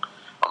well,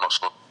 I'm not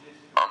sure.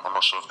 I'm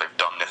not sure if they've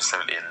done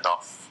necessarily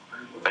enough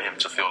for him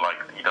to feel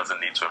like he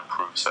doesn't need to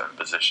improve certain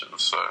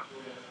positions. So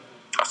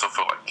I still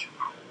feel like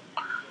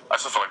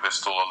there's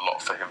still a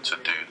lot for him to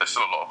do. There's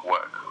still a lot of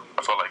work.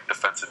 I feel like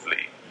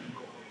defensively,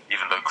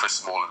 even though Chris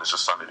Smalling has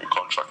just signed a new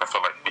contract, I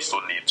feel like we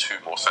still need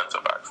 2 more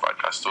centre backs. Like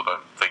I still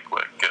don't think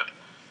we're good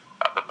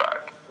at the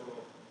back.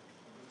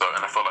 So,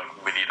 and I feel like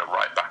we need a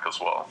right back as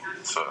well.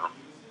 So,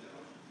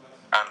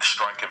 and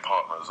striking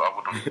partners.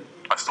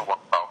 I still want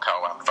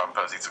Falcao and Van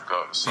Persie to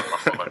go. So I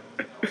feel like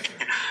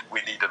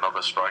we need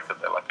another striker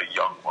there, like a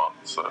young one.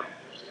 So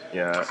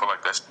Yeah. I feel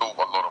like there's still a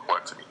lot of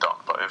work to be done.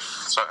 But if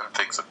certain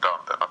things are done,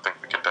 then I think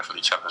we can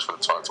definitely challenge for the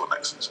title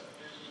next season.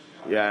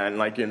 Yeah, and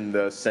like in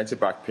the centre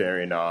back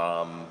pairing,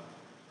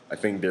 I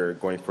think they're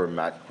going for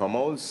Matt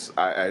Hummels.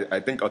 I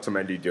think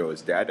Otamendi deal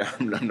is dead.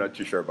 I'm not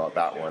too sure about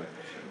that one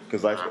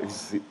because I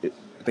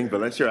think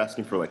Valencia are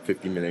asking for like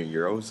 50 million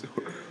euros,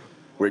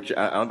 which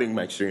I don't think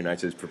Manchester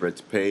United is prepared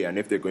to pay. And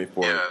if they're going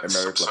for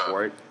Emerick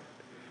Laporte,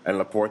 and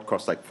Laporte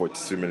costs like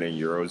 42 million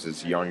euros,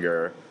 is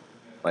younger.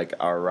 Like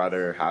I'd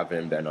rather have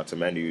him than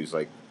Otamendi, who's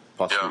like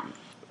possibly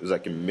who's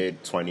like in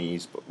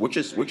mid-20s, which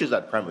is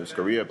at prime of his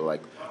career. But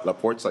like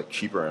Laporte's like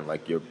cheaper, and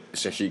like you're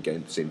essentially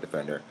getting the same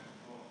defender.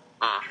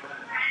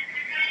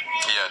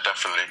 Yeah,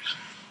 definitely.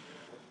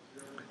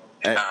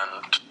 And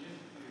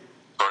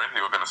sorry,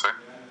 you were going to say?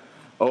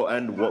 Oh,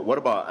 and what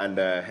about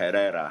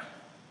Herrera,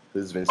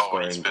 who's been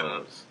scoring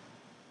goals?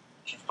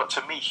 But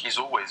to me, he's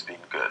always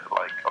been good.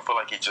 Like I feel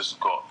like he just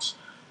got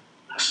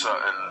a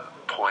certain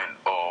point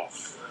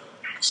of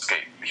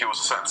he was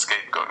a certain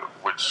scapegoat,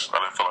 which I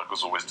don't feel like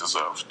was always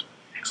deserved.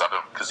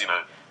 Because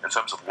in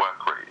terms of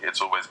work rate,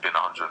 it's always been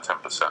 110%.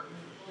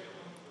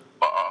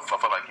 But I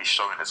feel like he's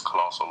showing his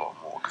class a lot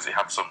more because he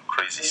had some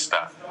crazy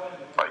stat.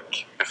 I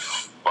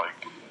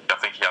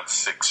think he had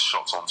 6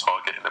 shots on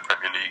target in the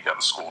Premier League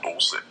and scored all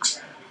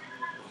 6.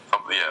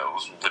 Yeah, it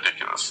was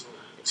ridiculous.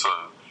 So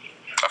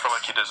I feel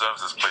like he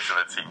deserves his place in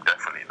the team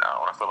definitely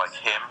now. And I feel like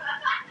him,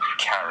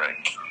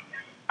 Carrick,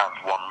 and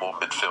one more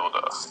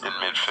midfielder in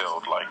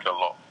midfield, like a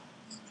lot,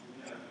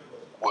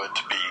 would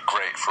be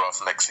great for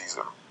us next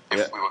season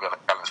if we were going to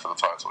challenge for the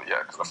title.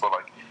 Yeah, because I feel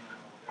like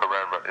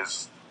Herrera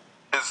is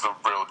the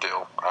real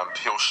deal, and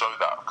he'll show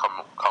that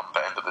come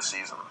the end of the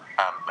season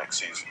and next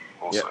season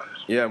also.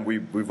 Yeah, and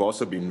we've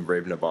also been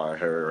raving about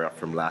Herrera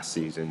from last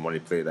season when he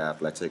played at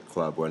Athletic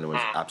Club when it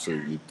was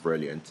absolutely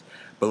brilliant.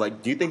 But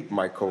like, do you think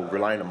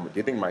relying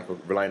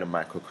on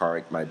Michael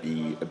Carrick might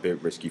be a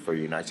bit risky for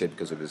United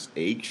because of his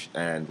age?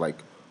 And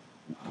like,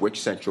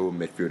 which central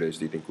midfielders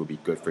do you think would be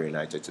good for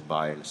United to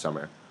buy in the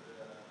summer?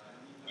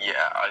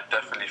 Yeah, I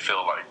definitely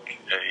feel like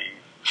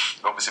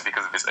obviously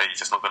because of his age,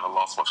 it's not going to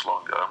last much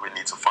longer, and we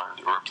need to find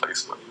a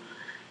replacement.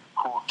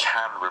 Who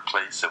can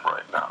replace him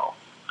right now?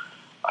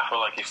 I feel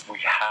like if we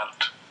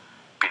had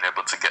been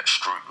able to get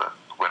Strootman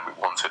when we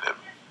wanted him,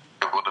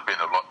 it would have been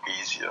a lot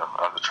easier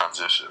as a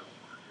transition.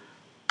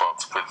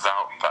 But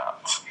without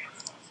that,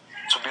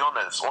 to be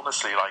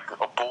honestly, like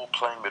a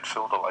ball-playing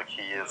midfielder like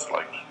he is,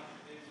 like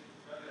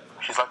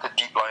he's like a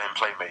deep-lying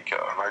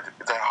playmaker, and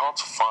they're hard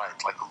to find.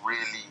 Like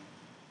really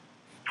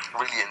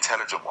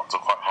intelligent ones are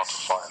quite hard to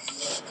find.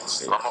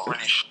 I'm not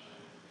really sure.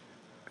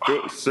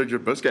 Sergio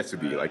Busquets would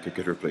be like a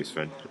good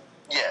replacement.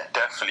 Yeah,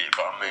 definitely.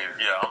 But I mean,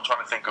 I'm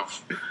trying to think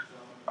of.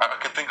 I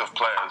can think of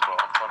players, but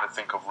I'm trying to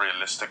think of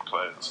realistic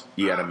players.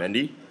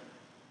 Mendy?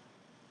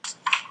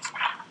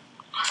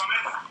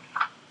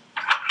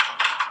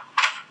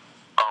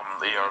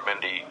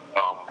 Mendy.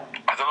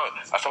 I don't know.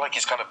 I feel like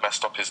he's kind of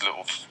messed up his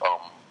little.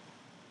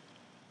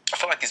 I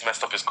feel like he's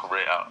messed up his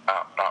career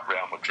at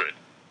Real Madrid.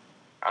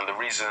 And the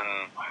reason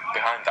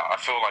behind that, I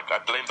feel like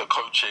I blame the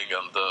coaching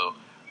and the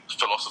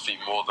philosophy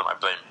more than I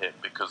blame him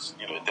because,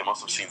 they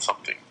must have seen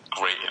something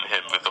great in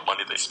him with the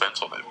money they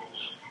spent on him.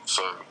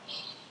 So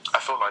I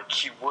feel like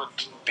he would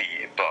be,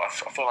 but I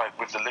feel like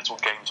with the little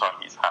game time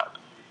he's had,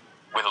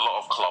 with a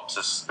lot of clubs,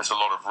 it's a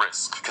lot of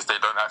risk because they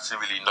don't actually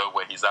really know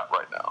where he's at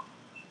right now.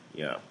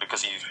 Yeah.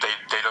 Because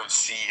they don't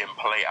see him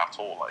play at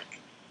all,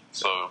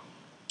 so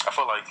I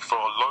feel like for a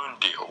loan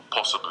deal,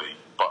 possibly,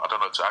 but I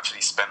don't know, to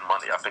actually spend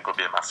money, I think would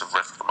be a massive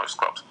risk for most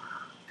clubs.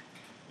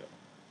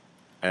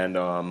 And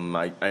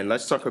and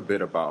let's talk a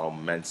bit about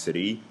Man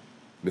City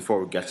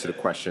before we get to the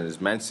questions.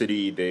 Man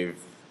City, they've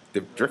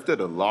drifted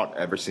a lot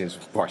ever since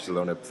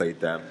Barcelona played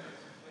them.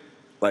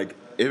 Like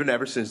even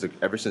ever since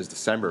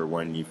December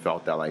when you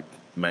felt that like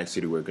Man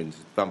City were going to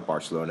thump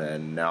Barcelona,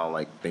 and now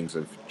like things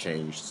have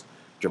changed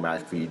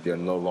dramatically. They're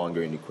no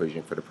longer in the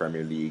equation for the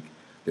Premier League.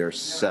 They're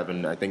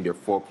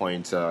 4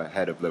 points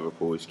ahead of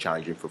Liverpool, who's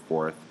challenging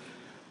for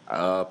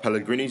 4th.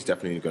 Pellegrini's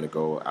definitely going to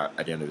go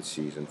at the end of the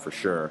season for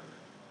sure.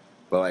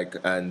 But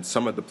and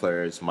some of the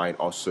players might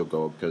also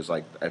go because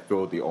I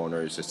feel the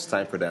owners, it's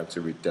time for them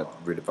to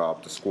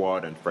redevelop the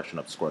squad and freshen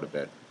up the squad a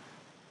bit.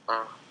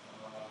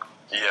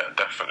 Yeah,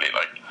 definitely.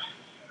 Like,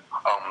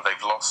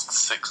 they've lost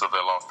 6 of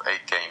their last 8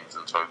 games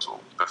in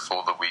total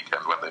before the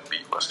weekend when they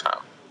beat West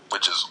Ham,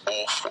 which is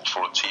awful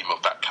for a team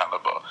of that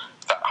caliber,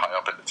 that high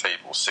up in the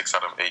table. 6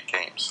 out of 8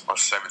 games, or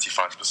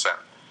 75%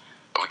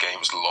 of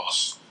games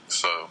lost.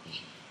 So,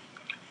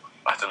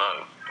 I don't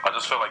know. I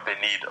just feel like they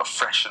need to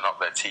freshen up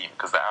their team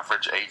because the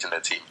average age in their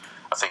team,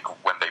 I think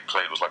when they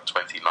played was like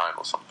 29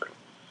 or something.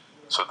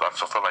 So I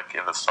feel like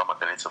in the summer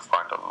they need to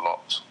find a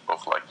lot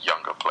of like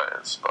younger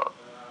players, but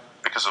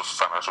because of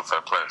financial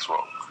fair play as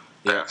well,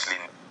 they actually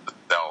need to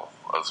sell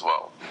as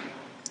well,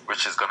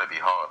 which is going to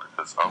be hard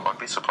because I'd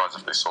be surprised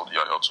if they sold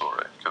Yaya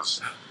Toure because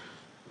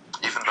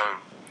even though,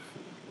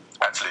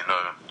 actually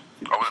no,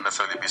 I wouldn't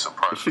necessarily be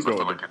surprised because I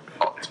feel like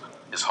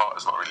his heart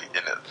is not really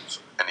in it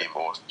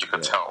anymore. You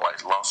can tell,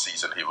 like last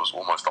season he was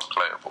almost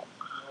unplayable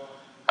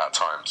at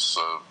times.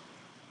 So,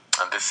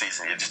 and this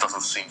season he just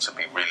doesn't seem to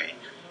be really,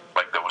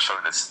 like they were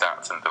showing his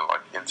stats and the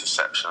like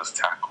interceptions,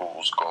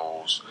 tackles,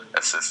 goals,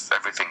 assists.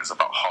 Everything is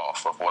about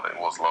half of what it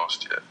was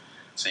last year.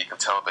 So you can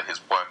tell that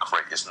his work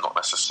rate is not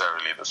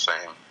necessarily the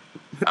same,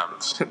 and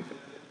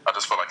I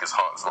just feel like his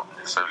heart is not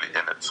necessarily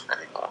in it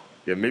anymore.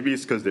 Yeah, maybe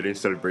it's because they didn't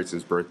celebrate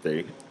his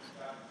birthday.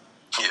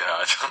 Yeah,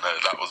 I don't know.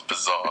 That was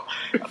bizarre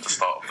at the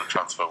start of the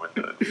transfer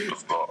window.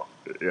 Bizarre.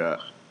 Yeah.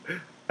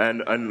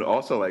 And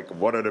also, like,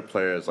 what other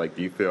players, like,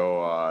 do you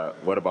feel,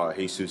 what about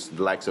Jesus,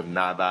 the likes of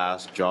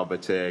Navas,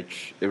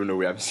 Jovetic, even though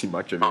we haven't seen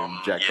much of him,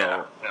 Dzeko?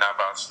 Yeah,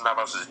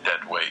 Navas is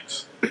dead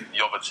weight.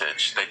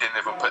 Jovetic, they didn't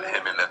even put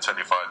him in their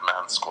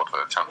 25-man squad for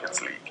the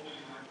Champions League.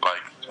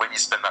 Like, when you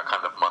spend that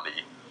kind of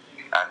money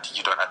and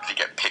you don't actually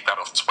get picked out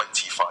of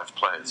 25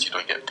 players, you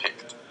don't get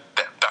picked.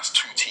 That's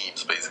 2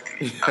 teams,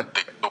 basically, and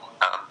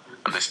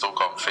they still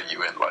can't fit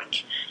you in.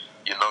 Like,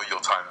 you know your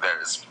time there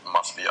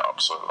must be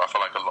up. So I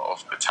feel like a lot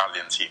of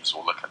Italian teams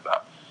will look at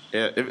that.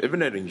 Yeah,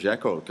 even at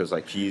Dzeko, because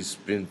like he's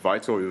been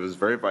vital. He was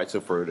very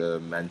vital for the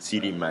Man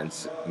City,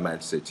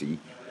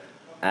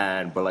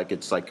 but like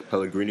it's like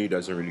Pellegrini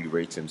doesn't really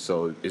rate him.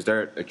 So is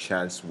there a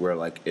chance where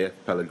like if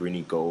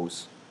Pellegrini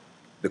goes,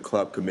 the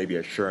club could maybe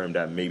assure him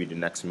that maybe the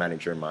next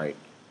manager might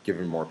give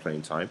him more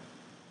playing time?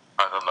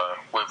 I don't know.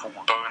 With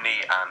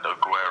Boni and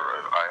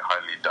Aguero, I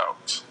highly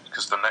doubt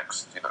because the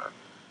next,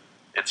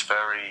 it's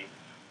very.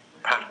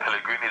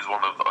 Pellegrini is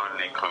one of the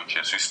only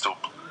coaches who still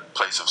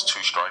plays with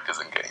 2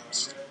 strikers in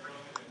games.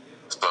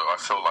 So I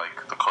feel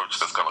like the coach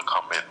that's going to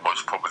come in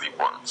most probably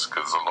won't,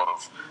 because a lot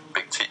of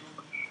big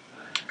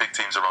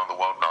teams around the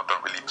world now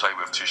don't really play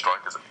with 2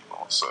 strikers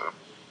anymore. So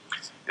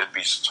it'd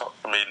be,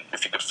 I mean,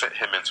 if you could fit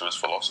him into his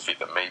philosophy,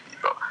 then maybe.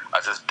 But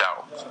I just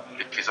doubt.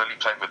 If he's only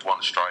playing with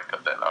 1 striker,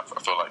 then I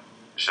feel like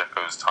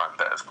Dzeko's time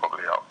there is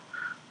probably up.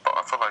 But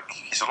I feel like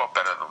he's a lot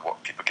better than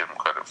what people give him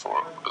credit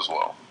for as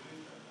well.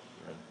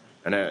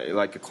 And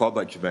like a club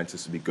like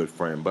Juventus would be good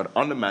for him. But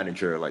on the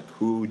manager, like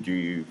who do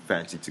you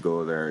fancy to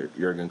go there?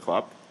 Jurgen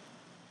Klopp?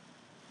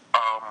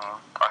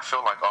 I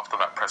feel like after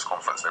that press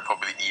conference, they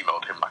probably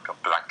emailed him like a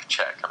blank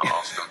check and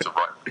asked him to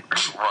write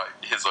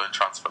his own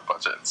transfer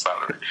budget and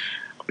salary.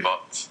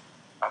 But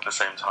at the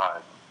same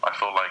time, I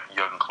feel like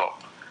Jurgen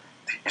Klopp,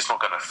 he's not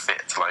going to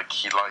fit. Like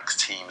he likes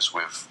teams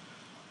with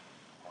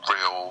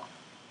real,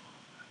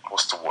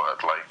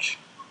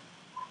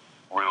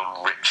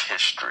 real rich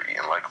history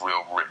and like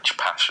real rich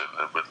passion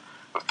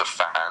with the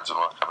fans and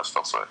all that kind of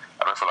stuff. So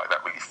I don't feel like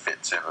that really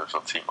fits in with a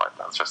team like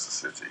Manchester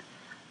City.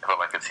 I feel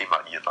like a team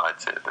like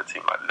United, a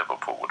team like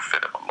Liverpool would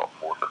fit him a lot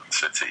more than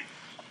City.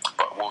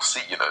 But we'll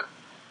see,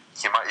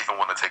 He might even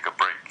want to take a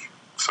break.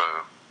 So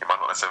he might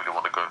not necessarily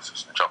want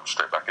to jump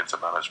straight back into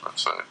management.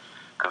 So,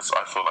 because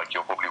I feel like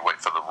you'll probably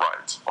wait for the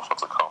right offer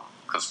to come.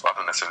 Because I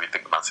don't necessarily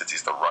think Man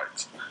City's the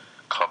right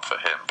club for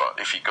him. But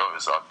if he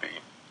goes, I'd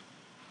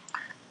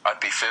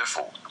be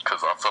fearful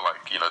because I feel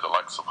like the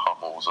likes of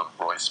Hummels and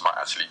Royce might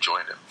actually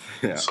join him.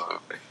 Yeah. So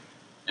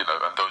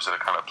and those are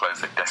the kind of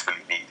players they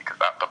desperately need because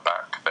at the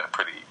back they're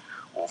pretty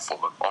awful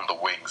and on the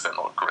wings they're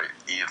not great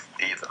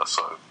either.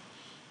 So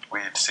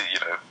we'd see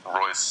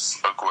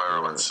Royce,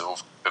 Aguero, and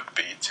Silva could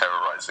be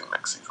terrorizing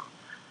next season.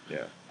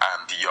 Yeah.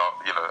 And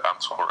and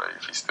Toure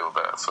if he's still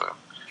there. So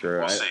sure.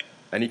 We'll see.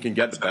 And he can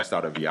get the best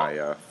out of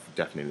Yaya,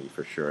 definitely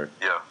for sure.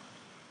 Yeah.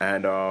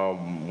 And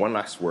one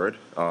last word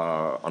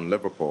on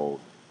Liverpool.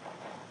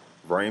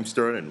 Raheem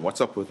Sterling, what's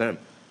up with him?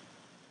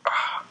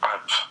 I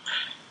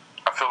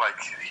feel like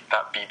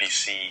that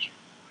BBC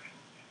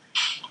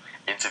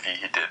interview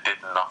he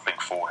did nothing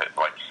for him.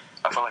 Like,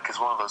 I feel like he's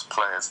one of those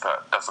players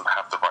that doesn't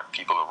have the right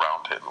people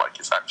around him, like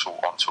his actual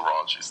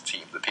entourage, his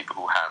team, the people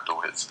who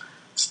handle his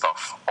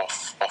stuff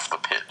off the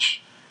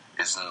pitch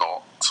is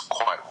not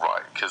quite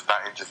right. Because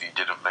that interview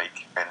didn't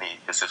make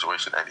his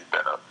situation any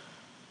better.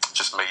 It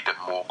just made it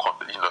more,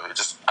 it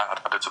just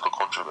added to the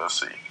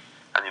controversy.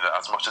 And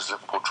as much as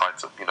Liverpool tried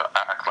to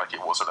act like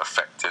it wasn't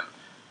affecting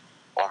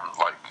on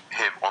like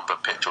him on the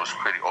pitch, it was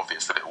pretty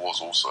obvious that it was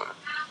also.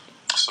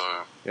 So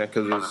yeah,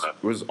 because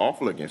it was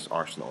awful against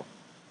Arsenal.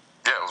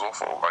 Yeah, it was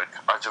awful. Like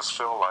I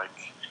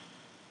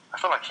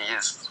feel like he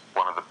is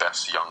one of the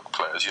best young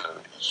players. He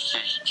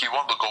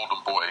won the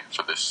Golden Boy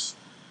for this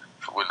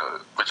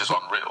which is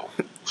unreal.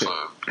 So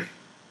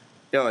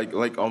Yeah,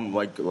 like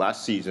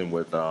last season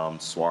with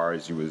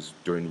Suarez, he was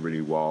doing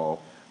really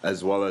well,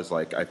 as well as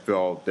like I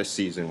feel this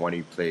season when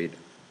he played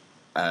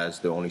as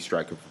the only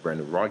striker for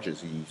Brendan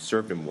Rodgers, he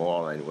served him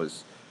well and it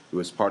was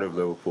part of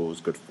Liverpool's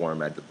good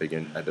form at the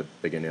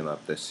beginning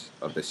of this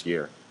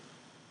year.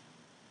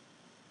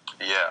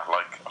 yeah,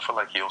 like I feel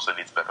like he also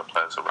needs better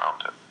players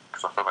around him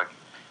because I feel like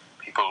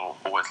people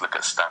always look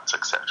at stats,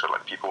 etc.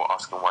 Like people were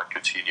asking why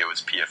Coutinho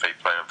is PFA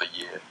Player of the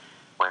Year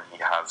when he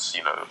has,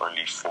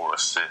 only 4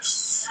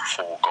 assists,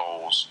 4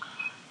 goals,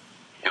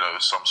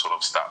 some sort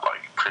of stat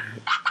like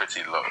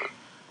pretty low.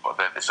 But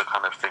then it's a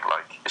kind of thing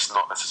like it's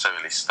not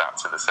necessarily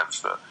stats in the sense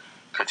that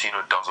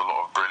Coutinho does a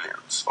lot of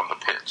brilliance on the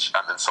pitch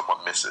and then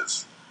someone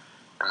misses.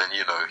 And then,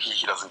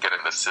 he doesn't get an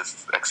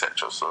assist,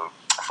 etc. So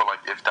I feel like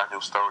if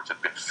Daniel Sturridge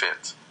had been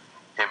fit,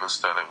 him and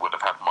Sterling would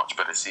have had much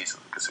better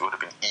seasons because it would have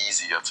been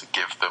easier to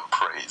give them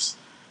praise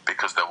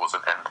because there was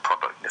an end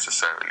product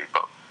necessarily.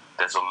 But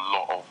there's a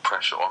lot of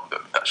pressure on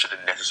them that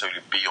shouldn't necessarily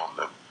be on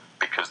them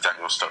because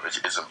Daniel Sturridge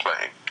isn't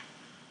playing.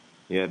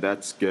 Yeah,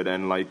 that's good.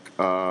 And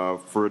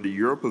for the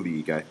Europa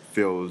League, I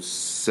feel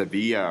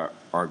Sevilla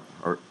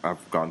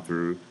have gone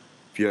through,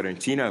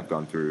 Fiorentina have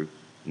gone through,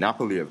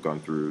 Napoli have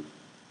gone through,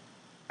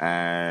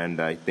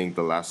 and I think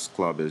the last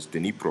club is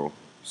Dnipro.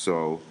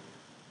 So,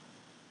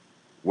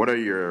 what are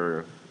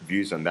your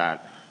views on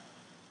that?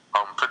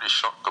 I'm pretty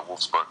shocked that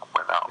Wolfsburg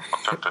went out. I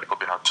think they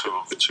probably had two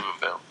of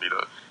them.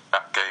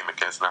 That game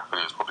against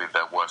Napoli was probably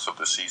their worst of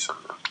the season,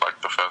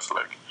 like the first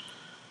leg.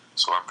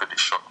 So I'm pretty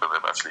shocked that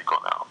they've actually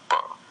gone out.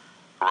 But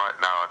right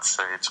now, I'd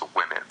say to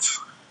win it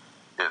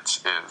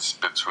is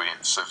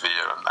between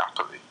Sevilla and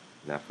Napoli.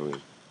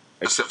 Napoli.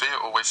 Sevilla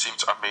always seem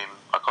to. I mean,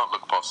 I can't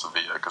look past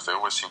Sevilla because they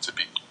always seem to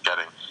be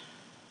getting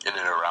in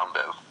and around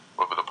there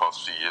over the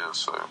past few years.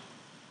 So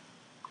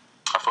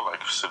I feel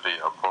like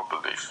Sevilla are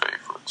probably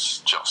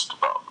favourites, just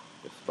about.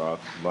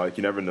 Like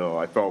you never know.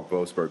 I thought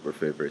Wolfsburg were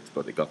favourites,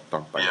 but they got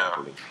thumped by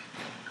Napoli.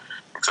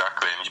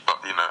 Exactly,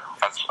 but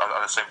at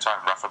the same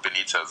time, Rafa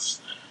Benitez,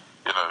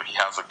 he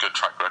has a good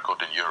track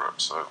record in Europe.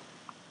 So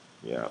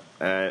yeah,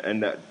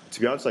 and to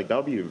be honest, that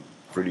would be a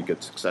pretty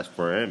good success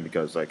for him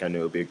because I know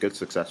it would be a good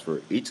success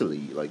for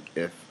Italy.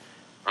 If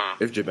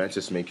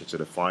Juventus make it to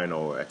the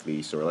final at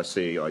least, or let's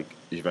say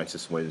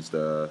Juventus wins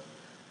the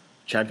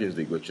Champions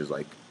League, which is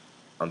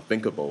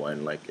unthinkable,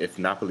 and if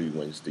Napoli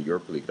wins the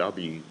Europa League, that would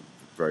be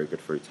very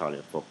good for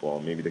Italian football.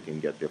 Maybe they can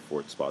get their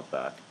 4th spot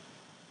back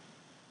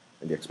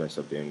at the expense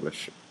of the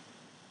English.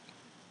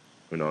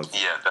 Who knows?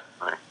 Yeah,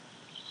 definitely.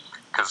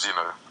 Because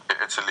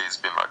Italy's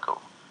been a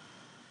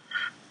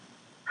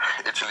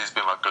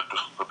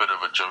bit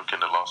of a joke in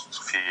the last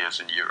few years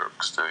in Europe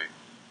because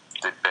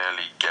they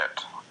barely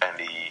get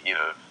any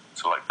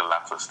to the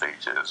latter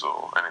stages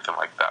or anything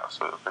like that.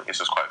 So I think this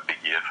is quite a big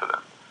year for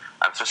them.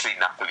 And especially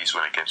Napoli's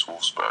win against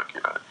Wolfsburg,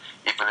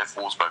 even if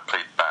Wolfsburg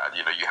played bad,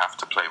 you have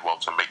to play well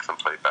to make them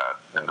play bad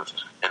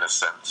in a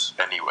sense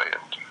anyway.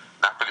 And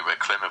Napoli were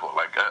clinical,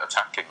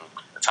 attacking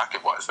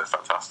wise, they're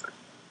fantastic.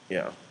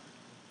 Yeah.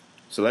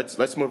 So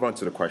let's move on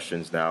to the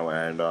questions now.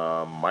 And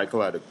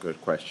Michael had a good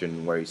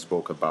question where he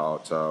spoke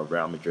about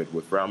Real Madrid.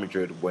 With Real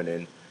Madrid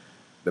winning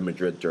the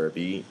Madrid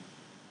Derby,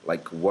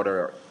 what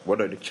are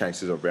the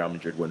chances of Real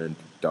Madrid winning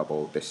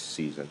double this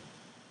season?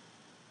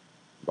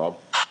 Bob?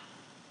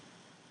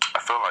 I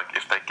feel like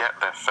if they get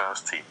their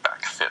first team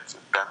back fit,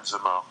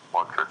 Benzema,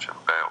 Modric,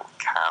 and Bale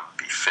can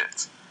be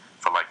fit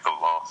for the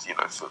last,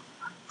 for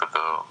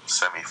the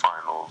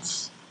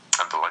semi-finals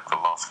and the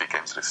last few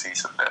games of the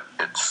season, then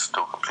it's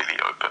still completely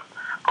open.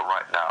 But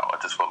right now, I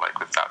just feel like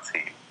with that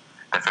team,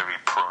 they're very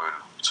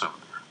prone to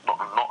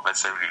not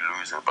necessarily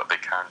losing, but they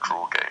can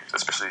draw games,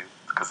 especially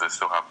because they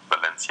still have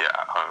Valencia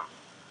at home.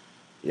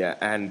 Yeah,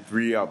 and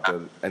three of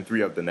the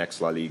next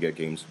La Liga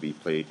games will be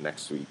played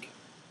next week.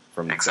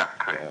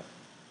 Exactly. Yeah.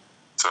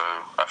 So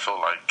I feel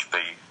like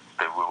they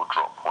will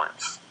drop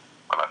points,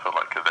 and I feel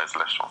like there's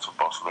less chance of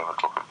Barcelona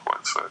dropping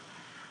points. So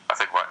I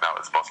think right now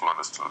it's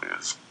Barcelona's to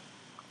lose.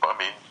 But I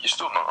mean, you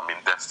still know. I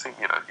mean, this team,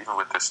 even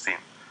with this team,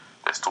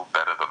 they're still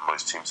better than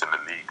most teams in the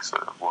league. So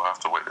we'll have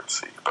to wait and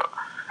see. But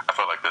I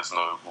feel like there's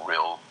no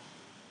real,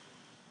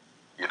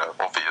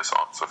 obvious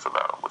answer for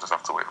that. We'll just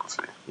have to wait and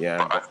see. Yeah.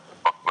 But I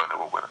think Barcelona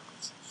will win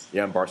it.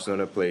 Yeah, and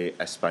Barcelona play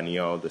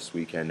Espanyol this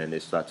weekend, and they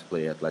start to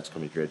play Atletico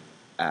Madrid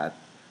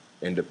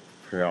in the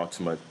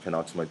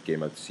penultimate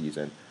game of the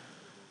season.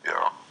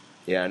 Yeah.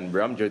 Yeah, and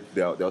Real Madrid,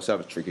 they also have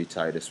a tricky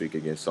tie this week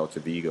against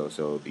Celta Vigo,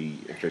 so it'll be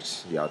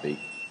interesting to see how they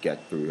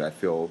get through. I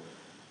feel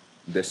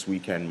this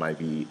weekend might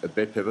be a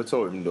bit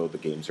pivotal, even though the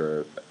games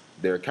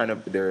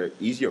they're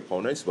easy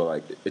opponents,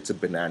 but it's a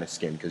banana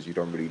skin because you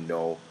don't really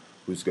know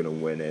who's gonna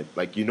win it.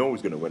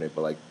 Who's gonna win it,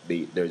 but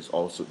there's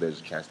a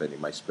chance that it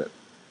might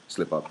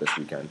slip up this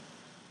weekend.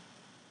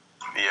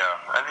 Yeah,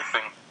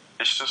 anything.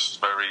 It's just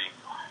very,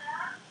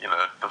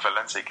 the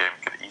Valencia game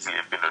could easily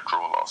have been a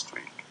draw last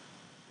week,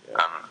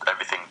 and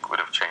everything would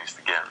have changed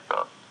again.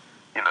 But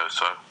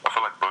so I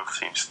feel like both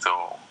teams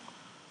still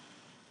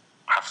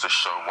have to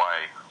show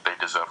why they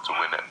deserve to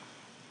win it.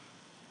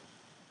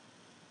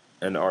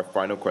 And our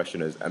final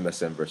question is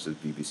MSN versus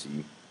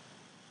BBC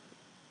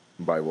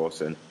by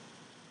Wilson.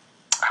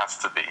 Has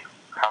to be.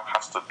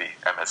 Has to be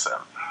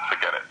MSM.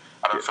 Forget it.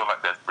 I don't feel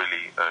like there's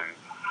really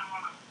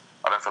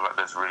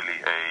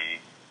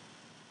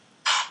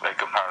a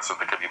comparison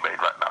that can be made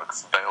right now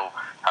because Bale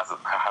has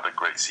had a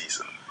great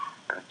season,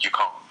 and you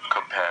can't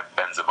compare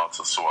Benzema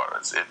to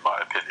Suarez, in my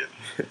opinion.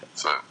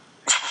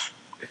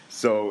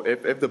 So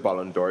if the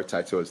Ballon d'Or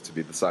title is to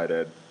be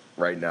decided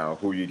right now,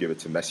 who you give it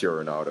to, Messi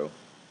or Ronaldo?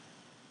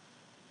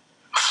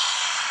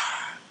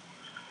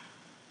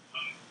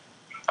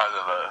 I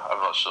don't know. I'm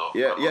not sure.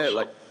 Yeah, Sure.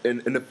 like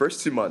in the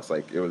first 2 months,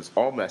 like it was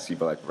all Messi,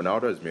 but like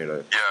Ronaldo has made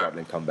a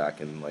startling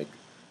comeback in like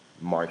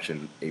March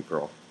and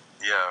April.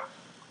 Yeah,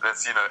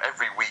 there's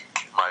every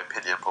week my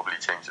opinion probably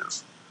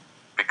changes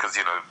because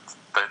they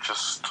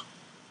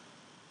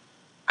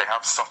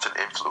have such an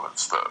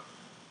influence that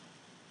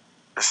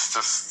it's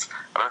just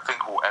I don't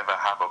think we'll ever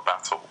have a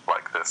battle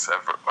like this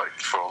ever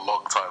for a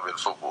long time in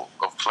football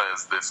of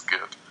players this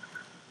good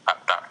at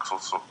that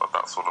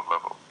sort of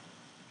level.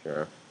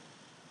 Sure.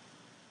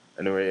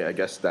 Anyway, I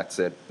guess that's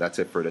it. That's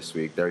it for this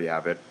week. There you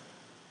have it.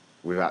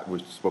 We've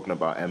spoken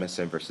about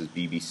MSN versus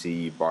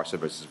BBC, Barca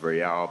versus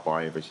Real,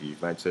 Bayern versus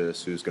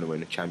Juventus, who's going to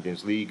win the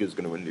Champions League, who's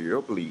going to win the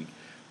Europa League,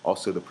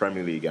 also the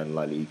Premier League and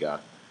La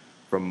Liga.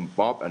 From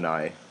Bob and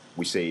I,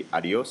 we say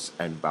adios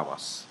and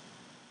vamos.